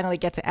guys finally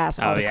get to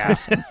ask all the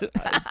questions.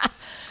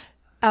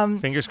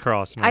 Fingers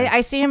crossed, man.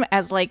 I see him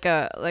as like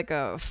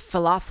a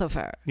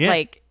philosopher. Yeah.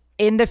 Like,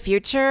 in the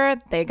future,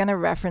 they're going to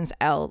reference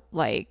Al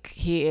like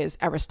he is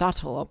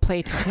Aristotle or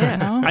Plato, you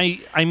know?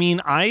 I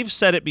mean, I've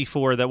said it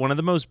before that one of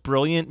the most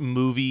brilliant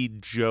movie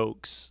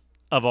jokes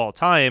of all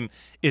time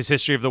is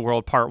History of the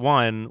World Part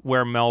 1,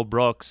 where Mel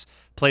Brooks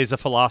plays a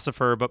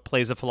philosopher, but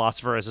plays a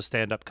philosopher as a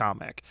stand-up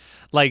comic.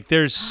 Like,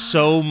 there's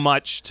so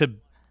much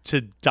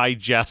to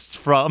digest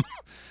from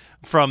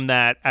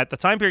that at the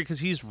time period,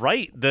 because he's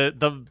right.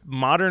 The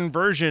modern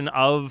version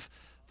of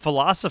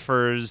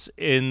philosophers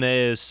in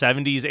the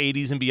 70s,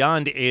 80s, and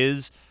beyond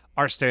is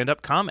our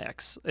stand-up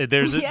comics.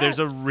 There's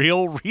a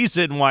real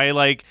reason why,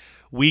 like,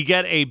 we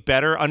get a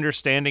better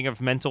understanding of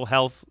mental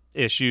health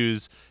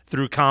issues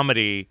through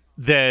comedy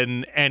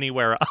than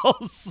anywhere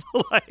else.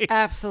 Like,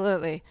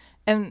 absolutely.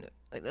 And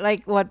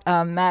like what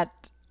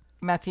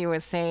Matthew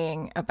was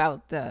saying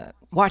about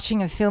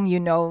watching a film, you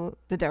know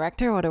the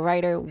director or the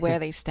writer where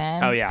they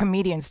stand. Oh, yeah.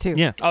 Comedians too.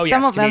 Yeah. Oh,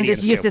 some yes, of them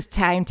just comedians use too. this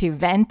time to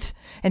vent,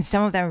 and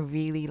some of them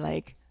really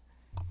like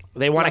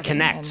They want to loving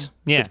connect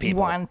Yeah. with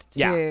people. want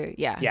to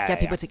get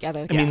people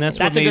together. I mean, that's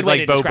That's what a made good way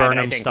like to Bo describe it, I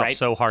Burnham think, stuff right?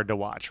 so hard to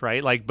watch,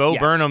 right? Like Bo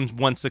Yes. Burnham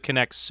wants to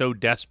connect so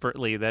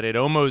desperately that it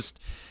almost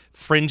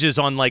fringes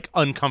on like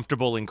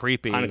uncomfortable and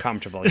creepy.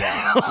 Uncomfortable,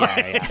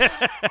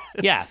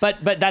 yeah.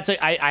 But that's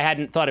I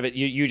hadn't thought of it.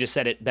 You just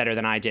said it better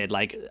than I did.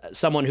 Like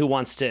someone who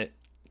wants to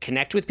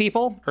connect with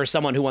people or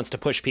someone who wants to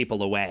push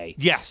people away.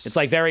 Yes. It's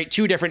like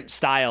two different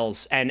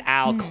styles, and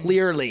Al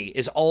clearly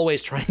is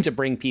always trying to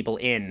bring people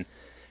in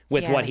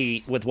with what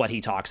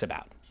he talks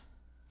about.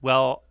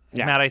 Well,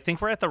 Yeah. Matt, I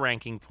think we're at the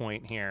ranking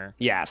point here.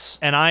 Yes.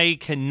 And I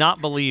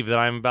cannot believe that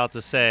I'm about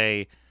to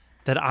say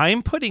that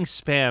I'm putting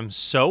Spam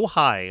so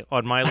high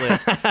on my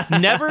list.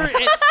 Never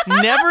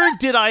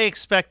did I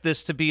expect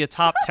this to be a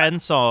top 10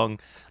 song,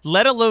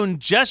 let alone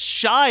just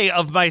shy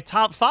of my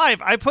top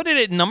 5. I put it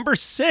at number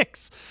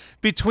 6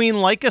 between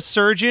Like a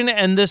Surgeon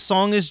and This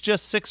Song Is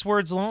Just 6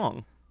 Words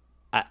Long.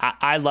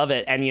 I love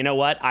it. And you know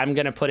what? I'm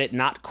going to put it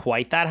not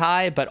quite that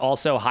high, but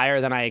also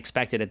higher than I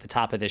expected at the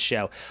top of this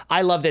show.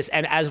 I love this.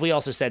 And as we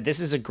also said,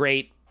 this is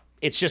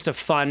it's just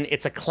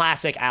it's a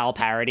classic Al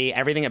parody.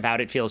 Everything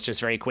about it feels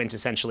just very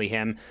quintessentially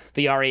him.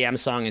 The REM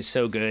song is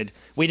so good.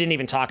 We didn't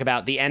even talk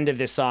about the end of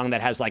this song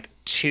that has like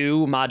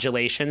 2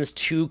 modulations,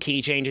 2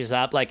 key changes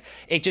up. Like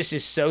it just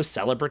is so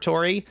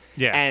celebratory.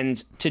 Yeah.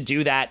 And to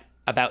do that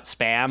about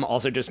Spam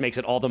also just makes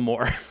it all the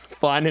more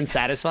fun and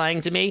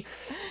satisfying to me.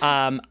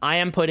 I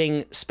am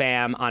putting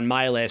Spam on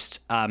my list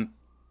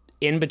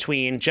in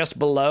between, just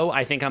below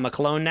I Think I'm a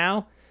Clone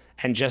Now,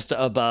 and just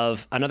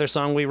above another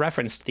song we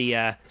referenced,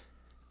 the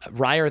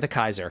Ryer the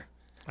Kaiser,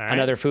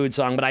 another food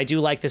song. But I do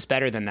like this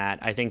better than that.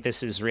 I think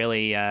this is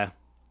really I'm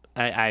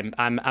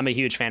a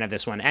huge fan of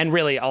this one, and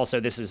really also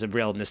this is a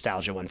real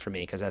nostalgia one for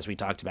me because as we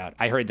talked about,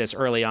 I heard this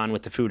early on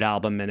with the food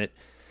album and it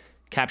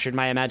captured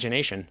my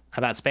imagination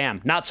about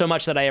Spam. Not so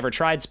much that I ever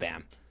tried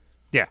Spam.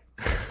 Yeah.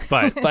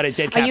 But it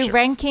did capture. Are you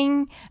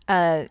ranking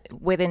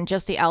within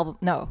just the album?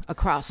 No,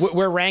 across.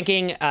 We're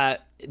ranking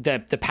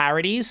the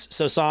parodies,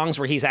 so songs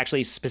where he's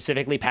actually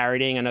specifically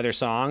parodying another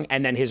song,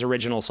 and then his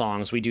original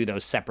songs, we do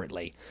those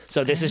separately.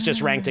 So this is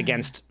just ranked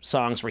against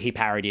songs where he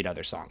parodied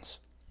other songs.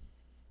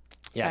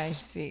 Yes.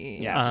 I see.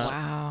 Yes.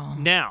 Wow.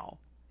 now,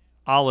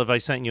 Olive, I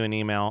sent you an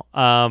email,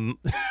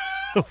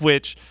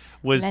 which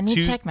was Let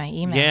me check my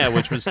email. Yeah,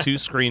 which was 2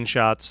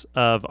 screenshots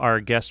of our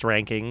guest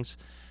rankings.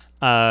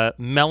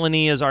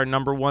 Melanie is our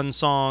number 1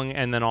 song,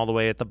 and then all the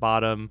way at the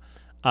bottom,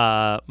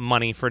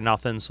 Money for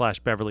Nothing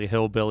 / Beverly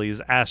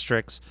Hillbillies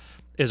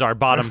 * is our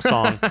bottom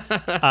song.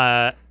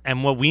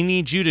 And what we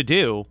need you to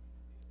do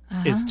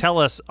is tell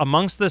us,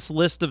 amongst this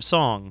list of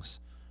songs,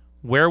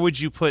 where would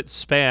you put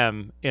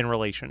Spam in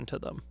relation to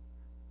them?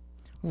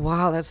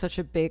 Wow, that's such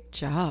a big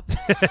job.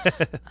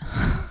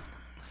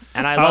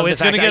 And I love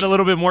it's going to get a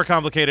little bit more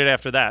complicated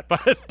after that.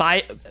 But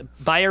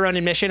by your own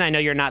admission, I know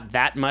you're not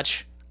that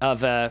much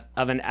of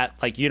an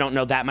like you don't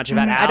know that much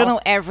about Al. I don't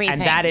know everything,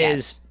 and that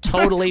is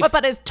totally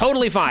but it's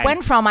totally fine.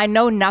 Went from I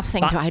know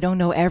nothing to I don't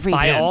know everything.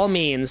 By all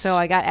means, so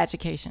I got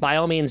education. By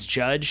all means,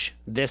 judge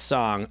this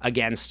song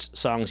against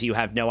songs you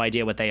have no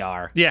idea what they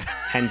are. Yeah,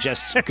 and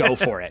just go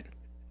for it.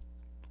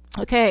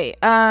 Okay,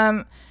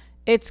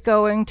 it's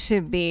going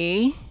to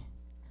be.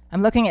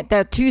 I'm looking at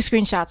the 2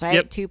 screenshots, right?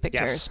 Yep. 2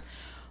 pictures. Yes.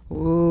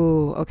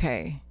 Ooh,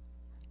 okay.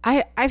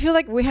 I feel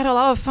like we had a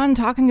lot of fun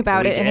talking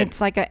about it, and it's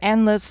like an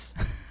endless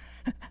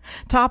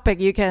topic.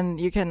 We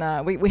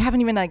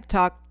haven't even like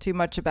talked too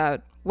much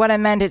about. What I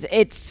meant is,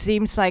 it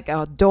seems like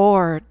a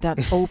door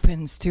that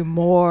opens to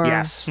more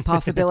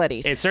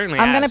possibilities. It certainly.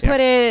 I'm gonna put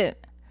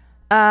it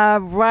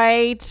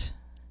right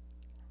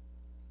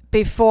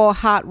before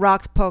Hot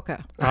Rocks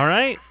Polka. All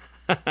right.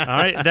 All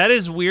right, that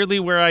is weirdly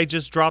where I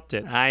just dropped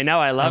it. I know,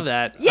 I love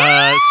that. So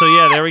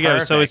yeah, there we go.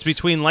 Perfect. So it's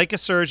between Like a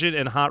Surgeon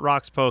and Hot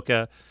Rocks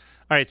Polka.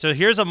 All right, so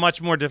here's a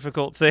much more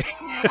difficult thing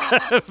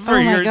for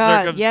your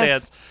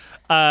circumstance.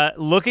 Yes.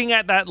 Looking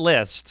at that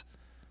list,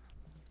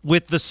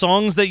 with the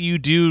songs that you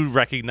do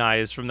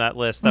recognize from that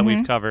list that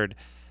we've covered,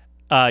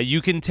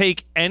 you can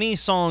take any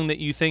song that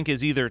you think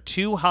is either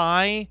too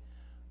high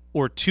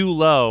or too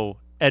low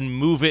and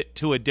move it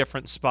to a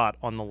different spot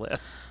on the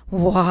list.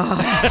 Wow.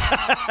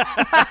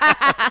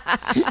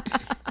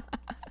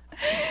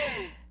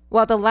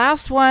 Well, the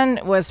last one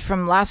was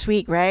from last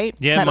week, right?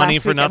 Yeah, Not Money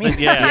last for week, Nothing. I mean,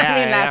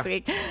 Yeah. last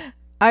week.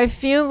 I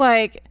feel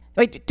like,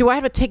 wait, do I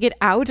have to take it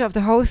out of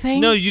the whole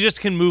thing? No, you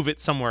just can move it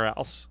somewhere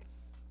else.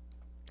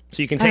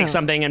 So you can take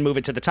something and move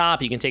it to the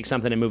top. You can take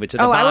something and move it to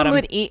the bottom. I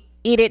would eat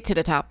it to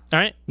the top. All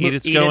right. Eat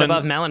it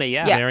above Melanie,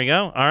 yeah. There we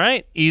go. All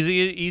right.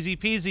 Easy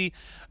peasy.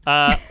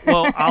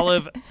 Well,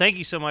 Olive, thank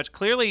you so much.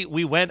 Clearly,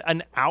 we went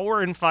an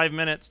hour and 5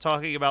 minutes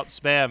talking about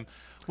Spam.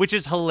 which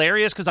is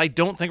hilarious because I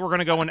don't think we're going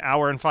to go 1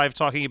 hour and 5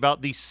 talking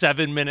about the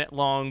 7-minute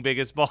long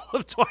biggest ball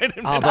of twine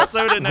in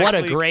Minnesota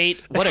next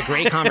week. What a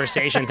great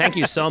conversation. Thank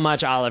you so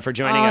much, Olive, for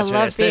joining us for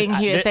I this. love being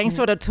here. Thanks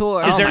for the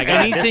tour. Is there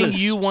anything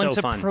you want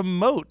to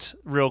promote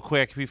real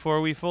quick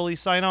before we fully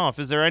sign off?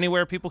 Is there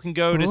anywhere people can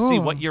go to see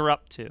what you're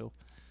up to?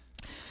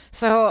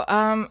 So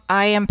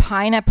I am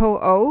Pineapple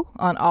O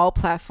on all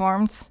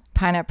platforms.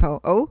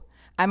 Pineapple O.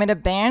 I'm in a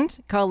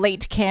band called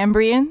Late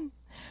Cambrian.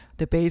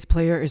 The bass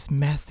player is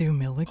Matthew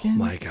Milligan.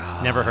 Oh my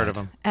God. Never heard of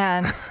him.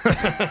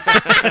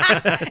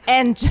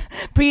 And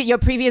your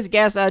previous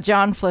guest,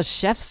 John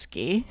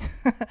Flashevsky.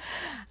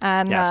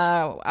 And yes.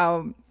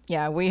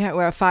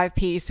 we're a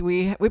 5-piece.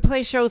 We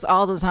play shows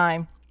all the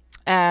time.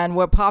 And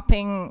we're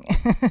popping.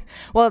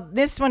 Well,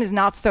 this one is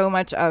not so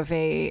much of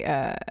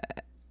a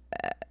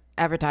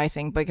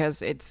advertising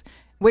because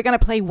we're going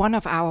to play one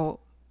of our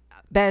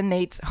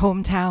bandmates'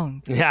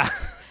 hometown. Yeah.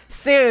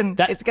 Soon.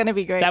 It's going to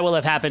be great. That will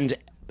have happened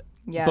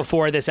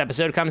before this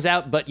episode comes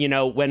out, but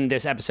when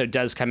this episode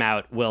does come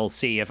out, we'll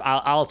see if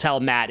I'll tell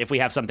Matt if we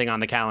have something on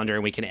the calendar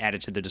and we can add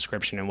it to the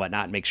description and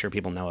whatnot and make sure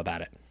people know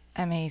about it.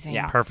 Amazing.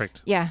 Yeah.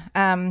 Perfect. Yeah.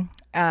 I'm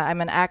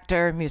an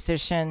actor,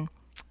 musician.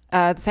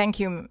 Thank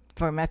you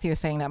for Matthew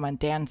saying that I'm a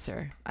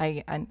dancer.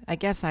 I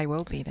guess I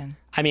will be then.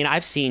 I mean,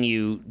 I've seen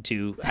you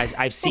do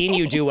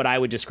what I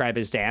would describe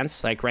as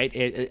dance, like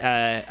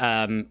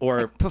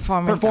or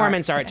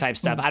performance art type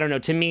stuff. I don't know.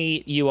 To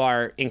me, you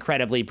are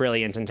incredibly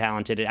brilliant and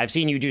talented. I've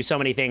seen you do so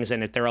many things,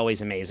 and they're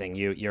always amazing.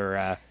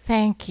 You're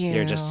thank you.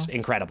 You're just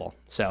incredible.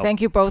 So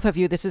thank you, both of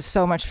you. This is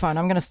so much fun.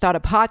 I'm going to start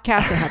a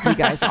podcast and have you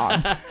guys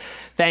on.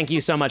 Thank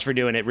you so much for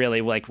doing it.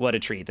 Really, what a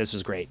treat. This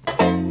was great.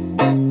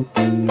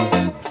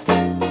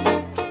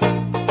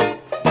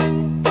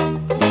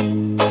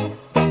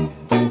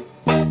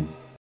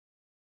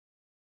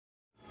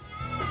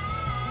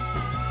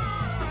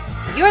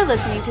 You're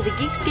listening to the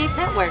Geekscape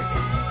Network.